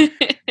 Francis.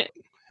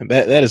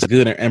 That is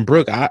good. And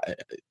Brooke,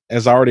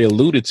 as I already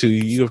alluded to,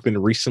 you have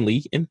been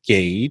recently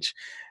engaged.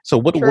 So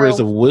what words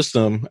True. of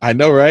wisdom, I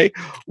know, right?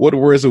 What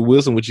words of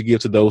wisdom would you give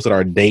to those that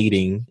are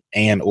dating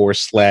and or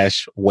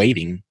 /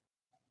 waiting?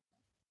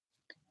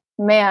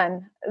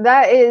 Man,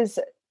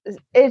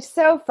 it's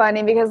so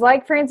funny because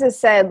like Francis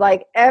said,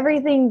 like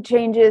everything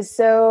changes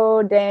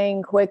so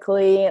dang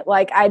quickly.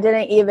 Like I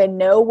didn't even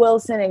know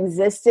Wilson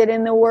existed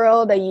in the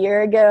world a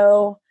year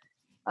ago.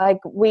 Like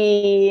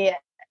we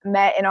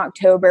met in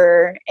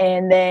October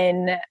and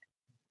then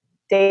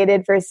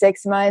dated for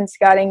 6 months,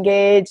 got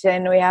engaged,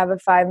 and we have a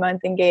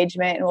 5-month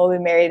engagement and we'll be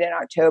married in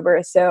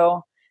October.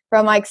 So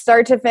from like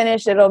start to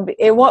finish, it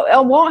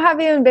won't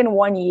have even been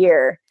 1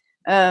 year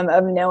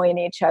of knowing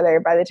each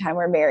other by the time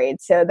we're married.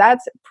 So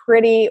that's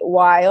pretty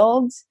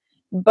wild.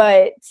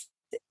 But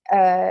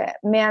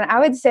man, I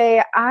would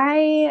say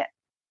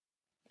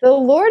the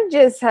Lord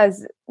just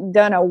has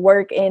done a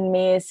work in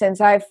me since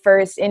I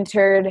first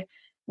entered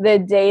the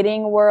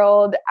dating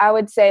world. I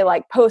would say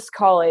like post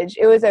college,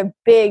 it was a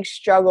big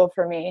struggle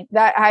for me.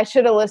 That I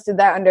should have listed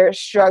that under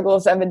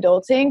struggles of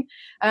adulting.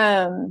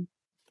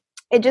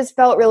 It just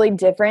felt really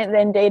different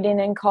than dating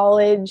in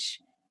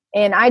college.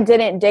 And I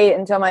didn't date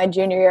until my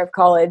junior year of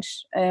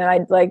college.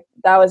 And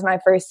that was my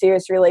first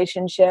serious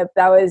relationship.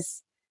 That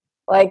was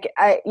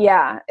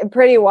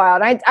pretty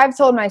wild. I've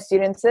told my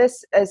students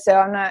this, so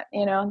I'm not,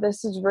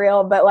 this is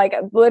real, but like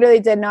I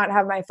literally did not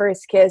have my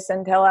first kiss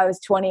until I was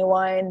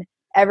 21.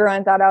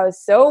 Everyone thought I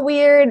was so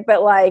weird,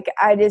 but like,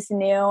 I just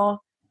knew,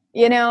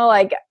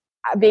 like,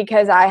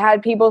 because I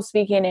had people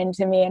speaking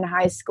into me in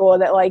high school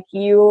that like,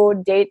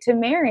 you date to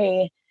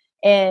marry.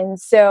 And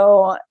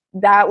so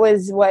that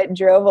was what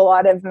drove a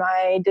lot of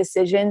my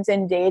decisions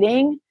in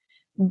dating.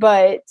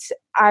 But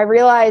I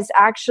realized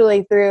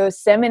actually through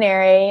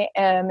seminary,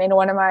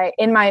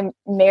 in my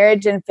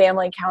marriage and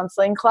family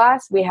counseling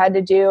class, we had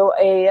to do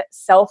a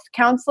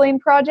self-counseling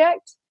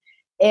project.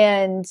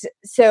 And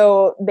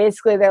so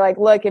basically they're like,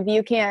 look, if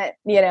you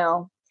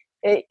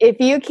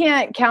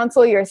can't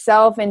counsel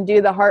yourself and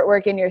do the heart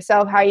work in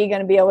yourself, how are you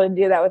going to be able to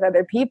do that with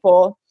other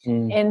people?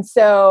 And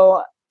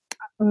so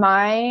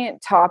my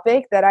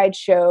topic that I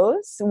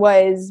chose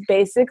was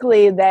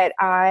basically that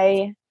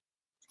I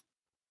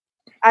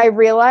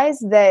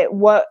realized that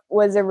what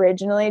was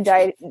originally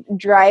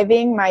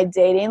driving my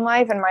dating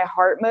life and my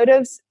heart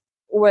motives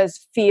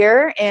was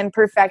fear and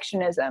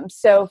perfectionism.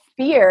 So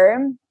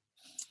fear,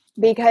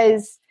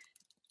 because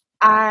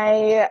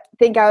I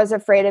think I was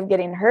afraid of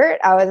getting hurt.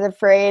 I was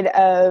afraid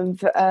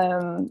of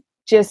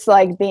just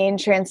like being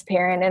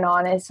transparent and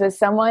honest with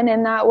someone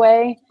in that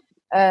way.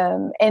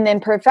 And then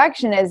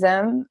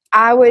perfectionism,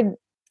 I would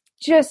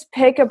just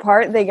pick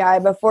apart the guy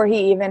before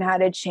he even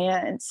had a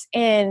chance.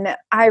 And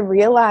I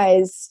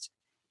realized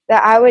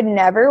that I would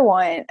never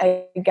want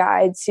a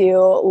guy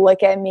to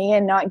look at me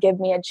and not give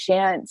me a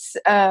chance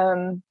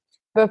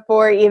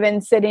before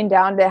even sitting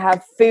down to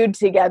have food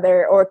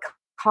together or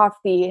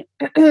coffee.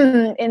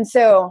 And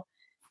so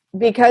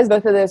because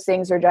both of those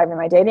things were driving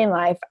my dating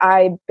life,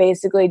 I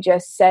basically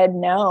just said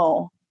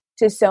no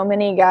to so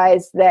many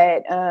guys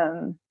that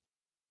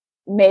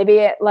maybe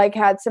it like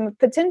had some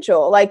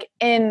potential, like,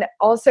 and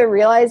also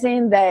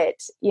realizing that,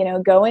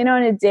 going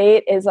on a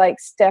date is like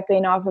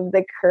stepping off of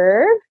the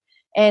curb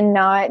and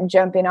not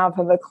jumping off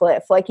of a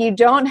cliff. Like you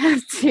don't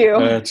have to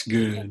That's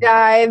good.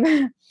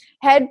 dive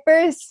head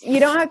first. You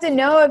don't have to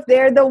know if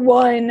they're the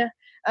one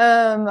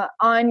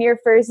on your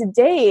first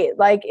date.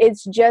 Like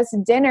it's just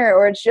dinner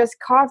or it's just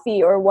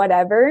coffee or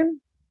whatever.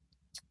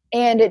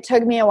 And it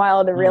took me a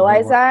while to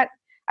realize that.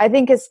 I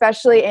think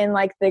especially in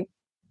like the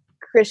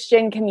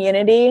Christian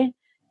community,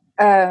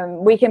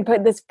 we can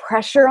put this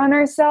pressure on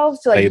ourselves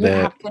to like,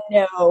 have to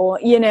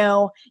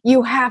know,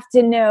 you have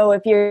to know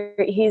if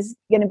he's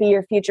going to be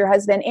your future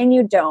husband, and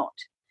you don't.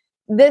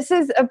 This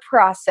is a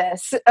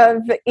process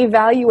of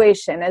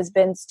evaluation, as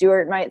Ben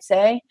Stewart might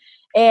say.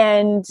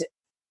 And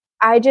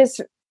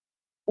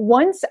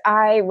once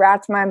I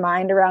wrapped my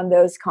mind around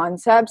those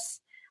concepts,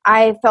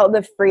 I felt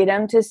the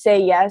freedom to say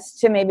yes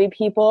to maybe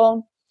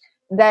people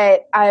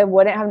that I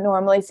wouldn't have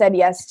normally said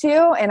yes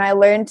to. And I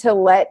learned to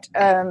let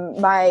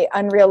my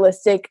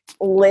unrealistic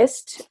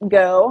list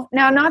go.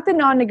 Now, not the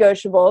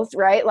non-negotiables,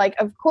 right? Like,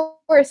 of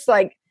course,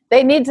 like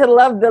they need to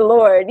love the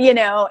Lord,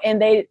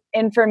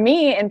 and for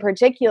me in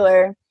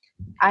particular,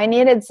 I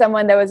needed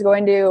someone that was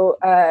going to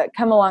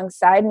come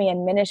alongside me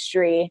in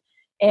ministry.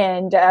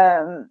 And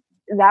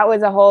that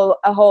was a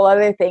whole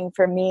other thing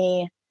for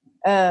me.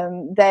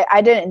 That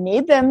I didn't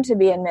need them to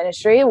be in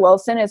ministry.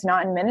 Wilson is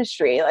not in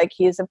ministry. Like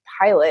he's a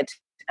pilot.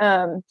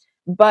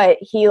 But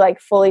he like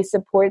fully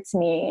supports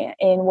me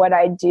in what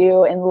I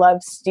do and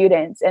loves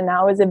students. And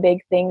that was a big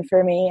thing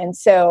for me. And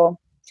so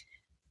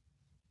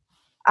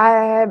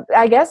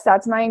I guess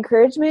that's my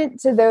encouragement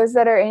to those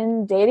that are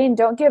in dating.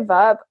 Don't give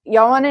up.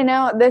 Y'all want to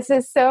know, this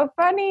is so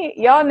funny.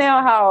 Y'all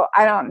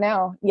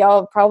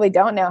probably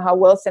don't know how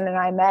Wilson and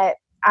I met.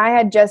 I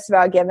had just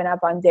about given up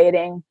on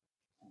dating.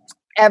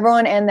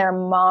 everyone and their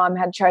mom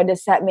had tried to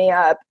set me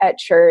up at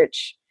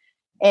church,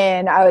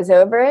 and I was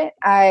over it.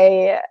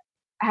 I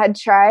had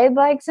tried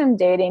like some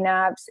dating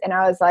apps, and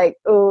I was like,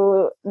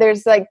 ooh,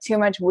 there's like too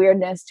much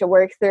weirdness to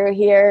work through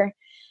here.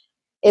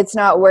 It's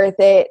not worth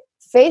it.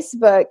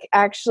 Facebook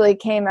actually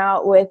came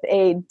out with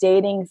a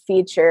dating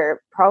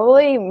feature.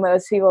 Probably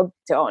most people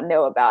don't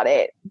know about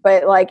it,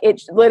 but like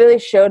it literally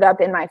showed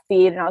up in my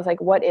feed, and I was like,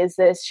 what is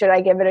this? Should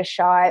I give it a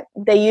shot?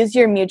 They use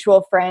your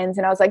mutual friends,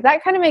 and I was like,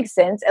 that kind of makes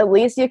sense. At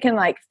least you can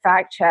like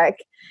fact check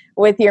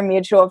with your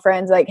mutual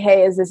friends, like,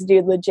 hey, is this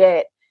dude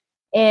legit?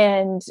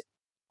 And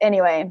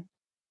anyway,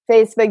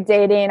 Facebook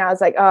dating, I was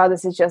like, oh,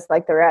 this is just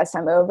like the rest.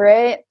 I'm over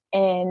it.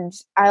 And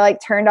I like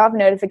turned off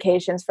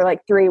notifications for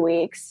like 3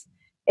 weeks.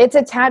 It's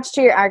attached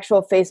to your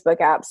actual Facebook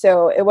app,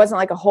 so it wasn't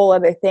like a whole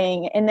other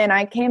thing. And then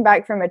I came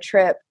back from a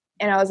trip,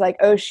 and I was like,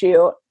 oh,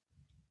 shoot,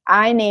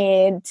 I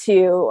need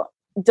to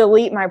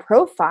delete my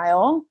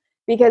profile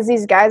because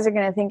these guys are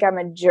going to think I'm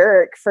a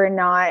jerk for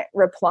not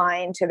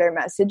replying to their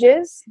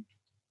messages.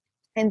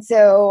 And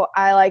so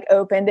I like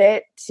opened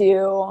it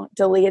to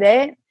delete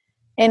it,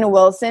 and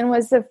Wilson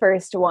was the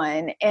first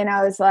one. And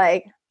I was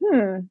like,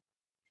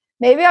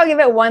 maybe I'll give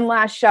it one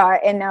last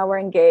shot, and now we're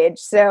engaged.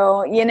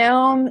 So, you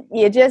know,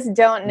 you just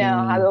don't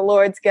know how the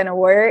Lord's going to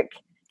work,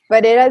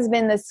 but it has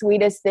been the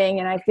sweetest thing.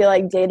 And I feel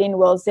like dating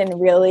Wilson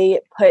really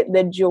put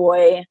the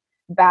joy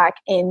back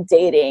in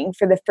dating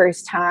for the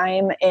first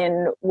time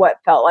in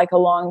what felt like a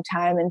long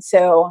time. And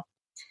so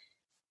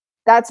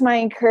that's my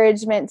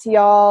encouragement to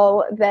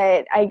y'all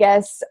that I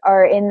guess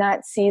are in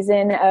that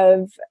season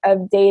of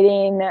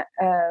dating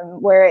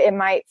where it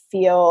might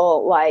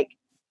feel like,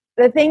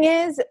 the thing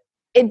is,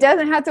 it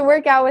doesn't have to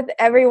work out with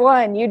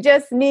everyone. You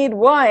just need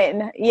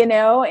one, you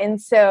know?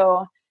 And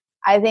so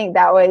I think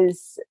that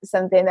was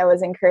something that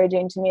was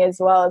encouraging to me as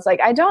well. It's like,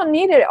 I don't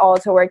need it all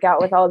to work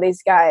out with all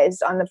these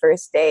guys on the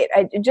first date.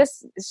 It's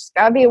just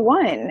gotta be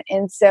one.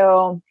 And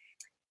so,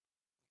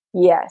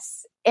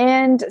 yes.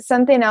 And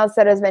something else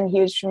that has been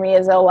huge for me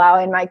is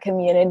allowing my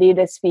community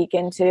to speak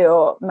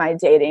into my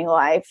dating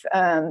life.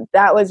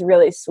 That was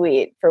really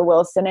sweet for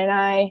Wilson and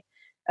I,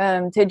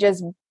 to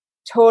just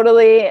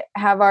totally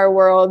have our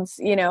worlds,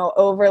 you know,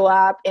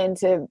 overlap and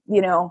to,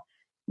 you know,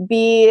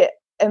 be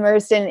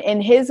immersed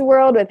in his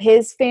world with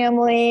his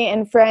family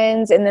and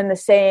friends. And then the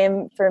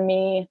same for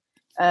me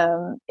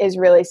is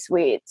really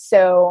sweet.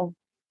 So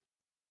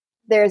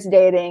there's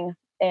dating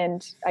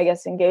and I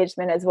guess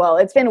engagement as well.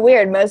 It's been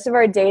weird. Most of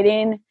our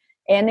dating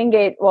and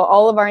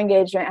all of our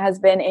engagement has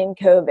been in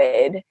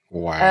COVID.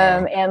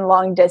 Wow. And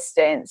long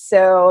distance.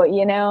 So,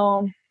 you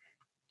know,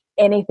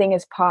 anything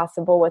is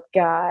possible with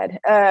God.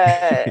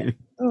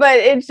 But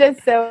it's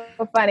just so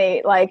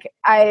funny. Like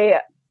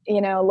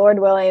Lord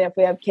willing, if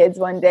we have kids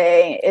one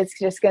day, it's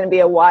just going to be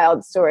a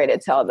wild story to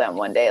tell them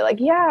one day. Like,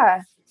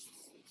 yeah,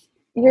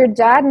 your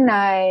dad and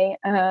I,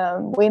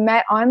 we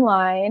met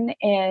online,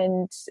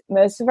 and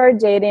most of our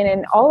dating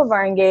and all of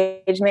our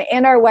engagement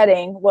and our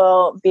wedding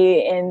will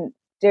be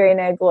during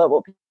a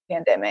global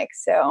pandemic.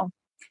 So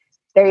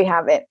there you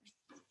have it.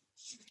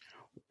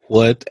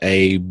 What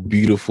a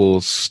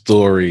beautiful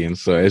story. And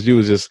so as you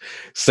was just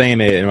saying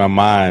it in my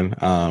mind,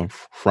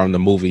 from the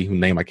movie whose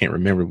name I can't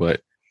remember, but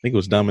I think it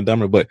was Dumb and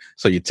Dumber. But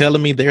so you're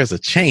telling me there's a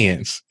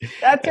chance.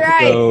 That's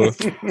right. So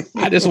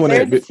I just want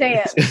to,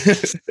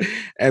 chance.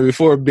 And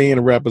before being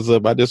wrap us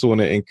up, I just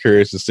want to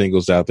encourage the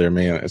singles out there,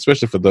 man,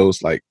 especially for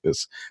those like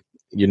this.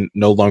 You're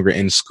no longer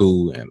in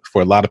school, and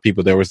for a lot of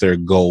people, there was their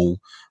goal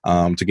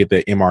to get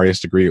their MRS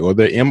degree or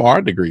their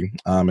MR degree,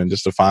 and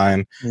just to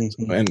find,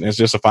 and it's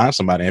just to find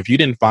somebody. And if you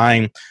didn't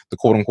find the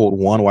quote unquote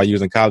one while you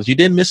was in college, you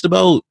didn't miss the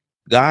boat.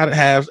 God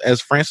has,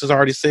 as Francis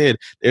already said,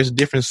 there's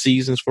different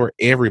seasons for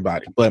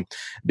everybody. But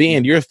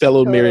being you're a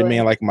fellow married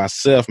man like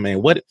myself,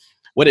 man, what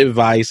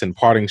advice and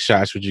parting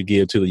shots would you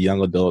give to the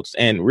young adults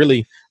and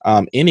really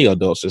any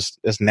adults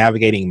that's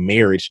navigating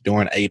marriage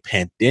during a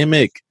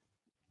pandemic?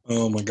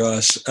 Oh my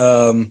gosh.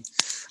 All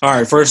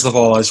right. First of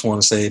all, I just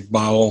want to say,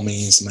 by all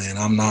means, man,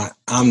 I'm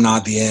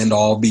not the end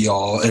all be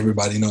all.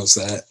 Everybody knows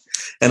that.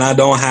 And I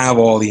don't have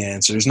all the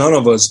answers. None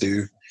of us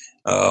do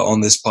on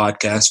this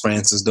podcast.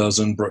 Francis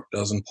doesn't, Brooke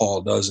doesn't,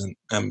 Paul doesn't.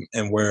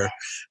 And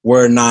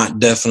we're not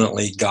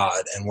definitely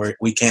God. And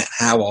we can't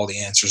have all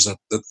the answers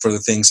for the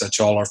things that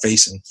y'all are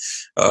facing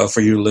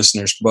for your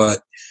listeners.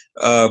 But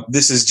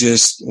this is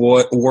just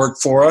what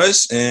worked for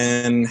us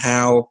and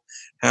how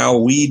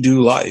we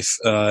do life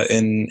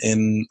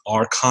in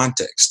our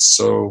context.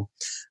 So,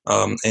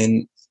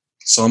 and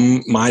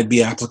some might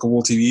be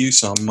applicable to you,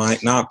 some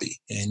might not be,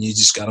 and you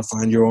just got to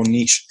find your own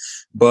niche.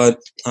 But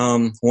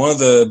one of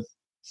the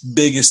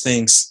biggest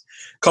things,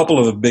 couple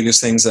of the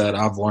biggest things that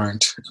I've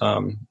learned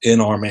in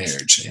our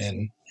marriage,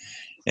 and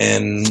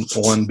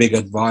one big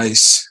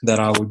advice that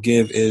I would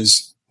give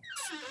is,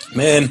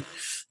 man,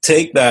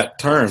 take that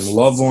term,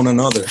 love one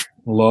another.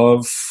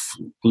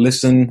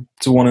 Listen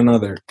to one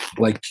another,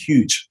 like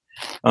huge.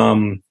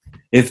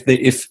 If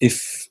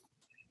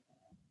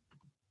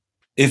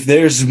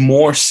there's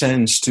more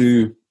sense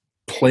to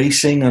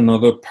placing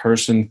another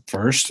person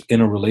first in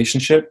a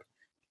relationship,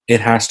 it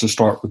has to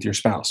start with your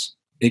spouse.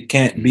 It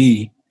can't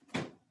be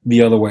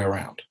the other way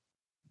around.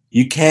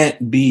 You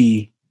can't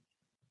be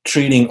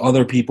treating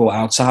other people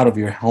outside of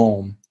your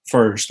home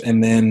first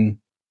and then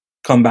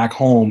come back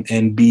home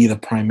and be the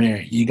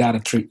primary. You got to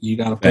put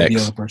the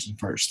other person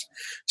first.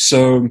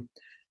 So,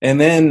 and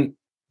then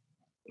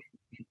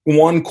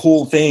one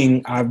cool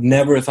thing, I've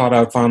never thought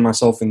I'd find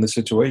myself in this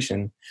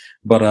situation,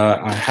 but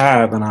I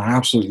have, and I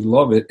absolutely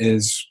love it,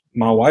 is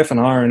my wife and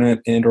I are in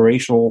an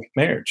interracial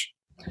marriage.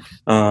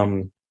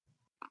 And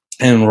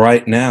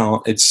right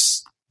now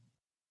it's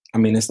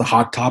the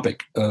hot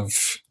topic of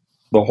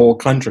the whole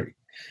country.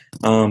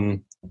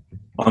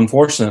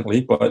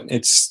 Unfortunately, but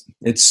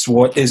it's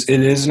what it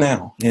is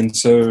now. And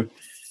so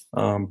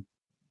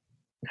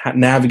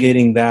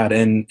navigating that,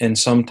 and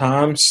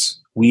sometimes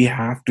we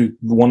have to,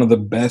 one of the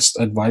best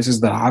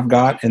advices that I've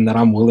got and that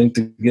I'm willing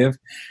to give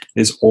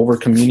is over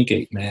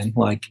communicate, man.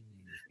 Like,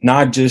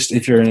 not just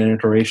if you're in an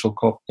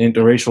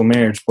interracial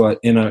marriage, but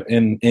in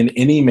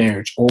any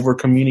marriage, over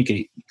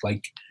communicate.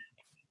 Like,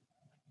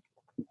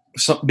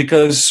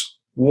 because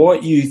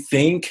what you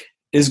think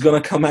is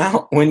going to come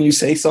out when you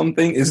say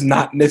something is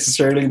not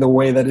necessarily the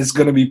way that it's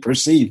going to be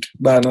perceived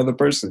by another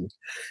person.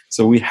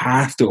 So we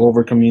have to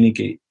over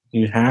communicate.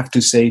 You have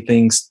to say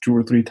things 2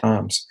 or 3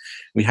 times.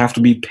 We have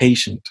to be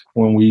patient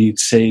when we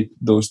say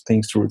those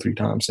things 2 or 3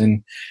 times,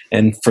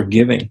 and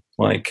forgiving.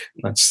 Like,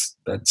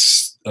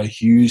 that's a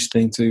huge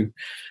thing too.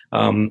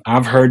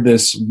 I've heard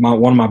this.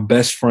 One of my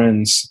best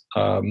friends,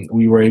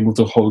 we were able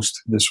to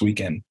host this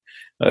weekend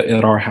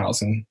at our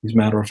house, and as a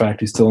matter of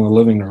fact, he's still in the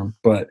living room.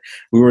 But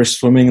we were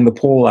swimming in the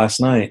pool last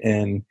night,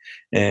 and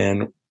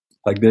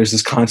like, there's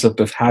this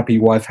concept of happy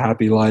wife,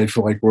 happy life.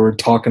 Like, we're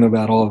talking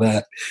about all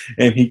that,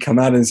 and he come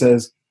out and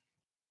says,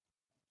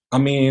 I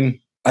mean,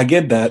 I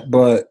get that,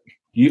 but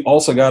you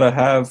also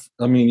gotta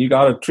you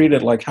gotta treat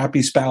it like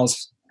happy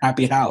spouse,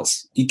 happy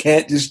house. You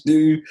can't just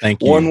do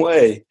one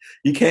way.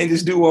 You can't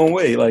just do one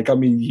way. Like,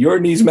 your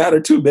needs matter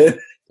too, man.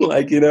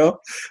 Like,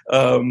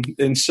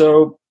 and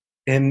so,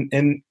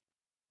 and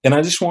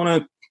I just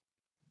want to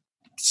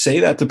say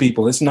that to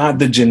people. It's not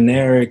the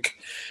generic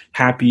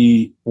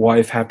happy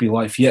wife, happy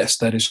life. Yes,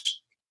 that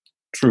is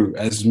true.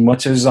 As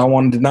much as I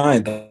want to deny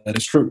that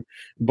is true.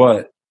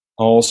 But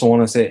I also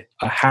want to say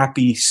a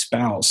happy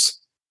spouse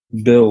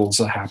builds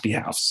a happy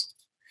house.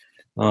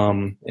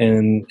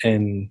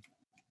 And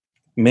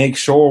make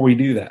sure we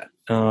do that.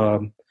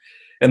 And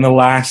the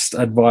last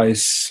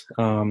advice,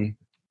 love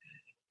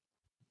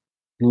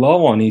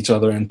on each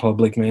other in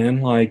public,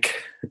 man. Like,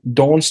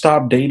 don't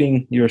stop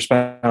dating your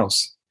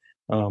spouse.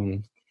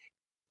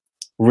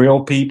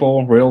 Real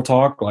people, real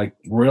talk, like,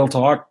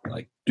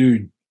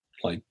 dude,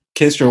 like,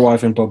 kiss your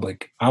wife in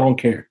public. I don't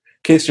care.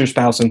 Kiss your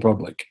spouse in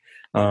public.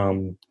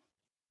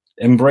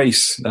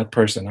 Embrace that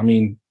person.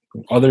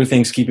 Other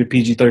things, keep it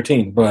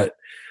PG-13, but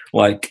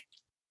like,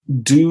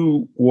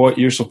 do what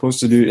you're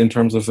supposed to do in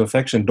terms of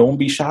affection. Don't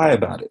be shy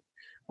about it.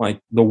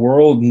 Like, the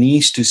world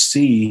needs to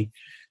see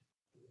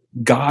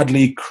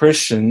godly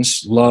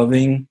Christians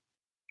loving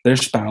their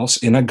spouse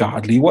in a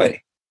godly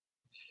way.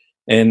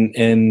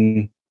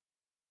 And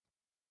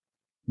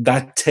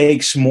that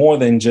takes more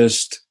than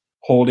just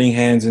holding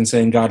hands and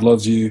saying, God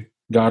loves you,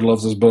 God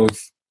loves us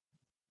both.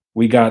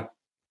 We got,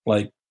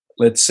 like,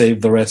 let's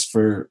save the rest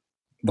for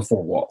the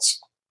 4 walls.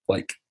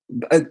 Like,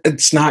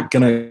 it's not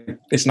gonna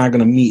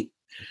meet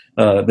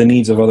the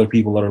needs of other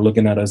people that are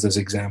looking at us as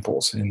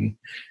examples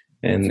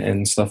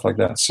and stuff like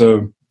that.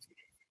 So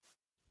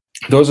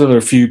those are the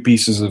few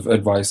pieces of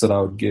advice that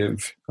I would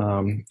give.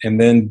 And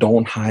then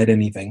don't hide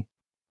anything.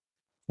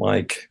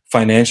 Like,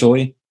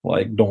 financially,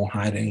 like, don't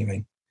hide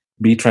anything.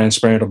 Be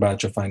transparent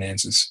about your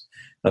finances.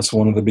 That's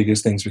one of the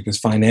biggest things, because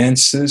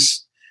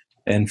finances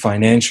and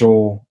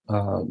financial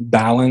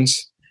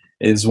balance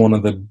is one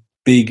of the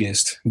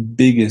biggest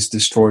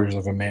destroyers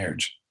of a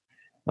marriage.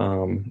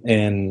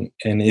 And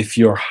if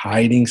you're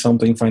hiding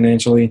something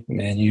financially,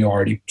 man, you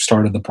already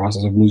started the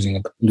process of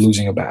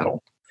losing a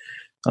battle.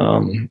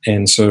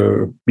 And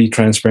so be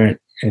transparent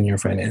in your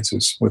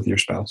finances with your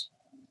spouse.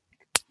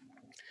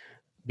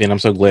 Ben, I'm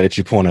so glad that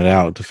you pointed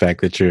out the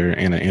fact that you're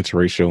in an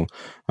interracial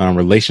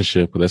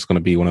relationship. That's going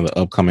to be one of the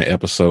upcoming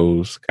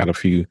episodes. Got a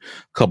few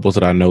couples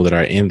that I know that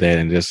are in that,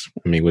 and just,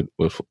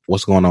 with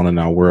what's going on in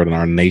our world and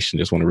our nation,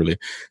 just want to really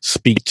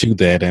speak to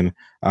that. And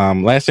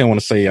last thing I want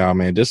to say, y'all,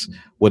 man, just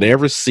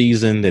whatever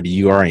season that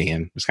you are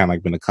in, it's kind of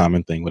like been a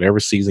common thing. Whatever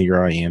season you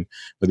are in,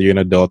 whether you're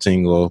in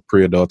adulting or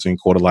pre-adulting,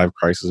 quarter life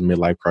crisis,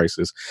 midlife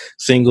crisis,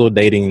 single,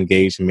 dating,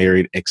 engaged,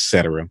 married,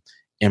 etc.,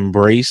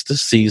 embrace the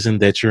season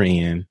that you're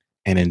in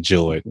and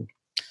enjoy it.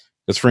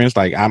 Because, friends,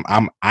 like,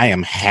 I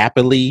am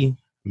happily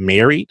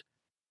married,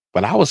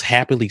 but I was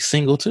happily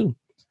single too.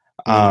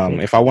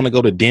 If I want to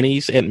go to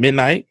Denny's at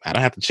midnight, I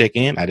don't have to check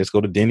in. I just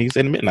go to Denny's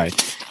at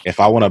midnight. If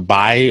I want to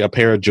buy a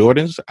pair of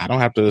Jordans, I don't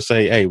have to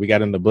say, hey, we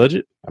got in the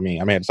budget. I may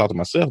have to talk to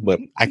myself,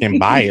 but I can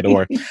buy it.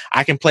 Or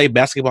I can play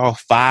basketball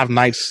 5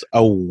 nights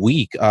a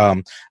week.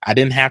 I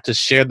didn't have to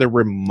share the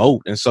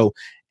remote. And so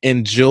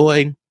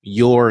enjoy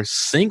your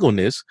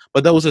singleness.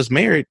 But those that's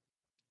married,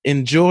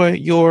 enjoy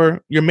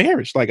your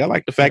marriage. Like, I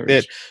like the fact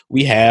that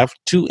we have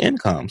two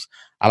incomes.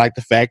 I like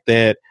the fact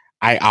that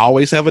I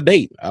always have a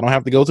date. I don't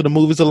have to go to the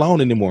movies alone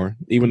anymore.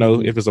 Even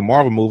though if it's a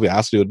Marvel movie,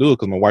 I still do it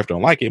because my wife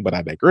don't like it, but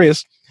I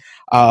digress.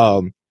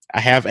 I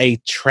have a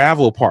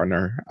travel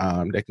partner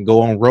that can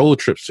go on road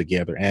trips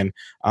together and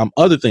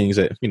other things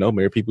that,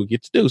 married people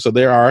get to do. So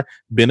there are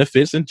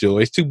benefits and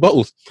joys to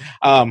both.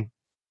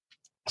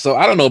 So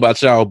I don't know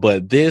about y'all,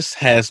 but this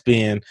has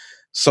been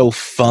so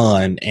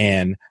fun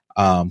and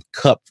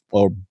cup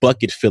or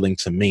bucket filling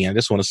to me. I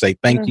just want to say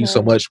thank you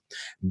so much,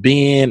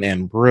 Ben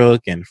and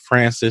Brooke and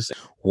Francis.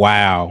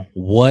 Wow,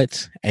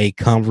 what a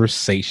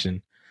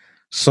conversation.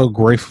 So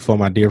grateful for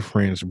my dear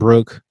friends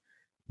Brooke,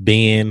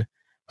 Ben,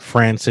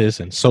 Francis,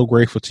 and so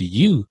grateful to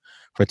you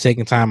for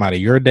taking time out of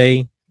your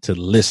day to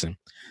listen.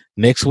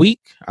 Next week,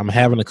 I'm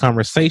having a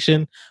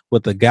conversation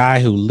with the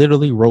guy who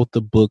literally wrote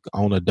the book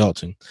on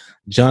adulting,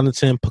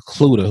 Jonathan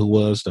Pokluda, who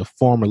was the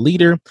former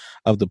leader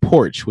of The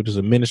Porch, which is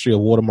a ministry of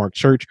Watermark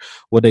Church,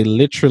 where they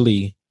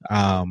literally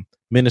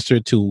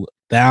ministered to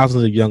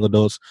thousands of young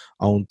adults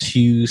on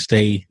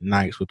Tuesday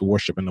nights with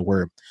worship and the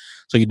word.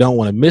 So you don't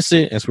want to miss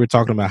it, as we're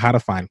talking about how to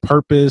find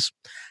purpose,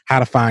 how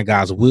to find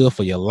God's will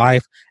for your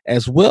life,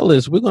 as well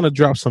as we're going to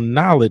drop some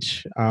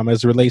knowledge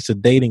as it relates to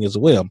dating as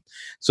well.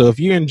 So if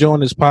you're enjoying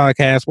this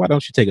podcast, why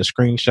don't you take a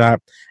screenshot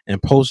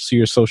and post to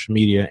your social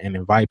media and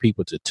invite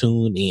people to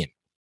tune in.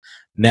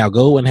 Now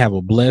go and have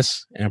a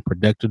blessed and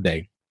productive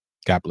day.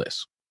 God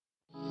bless.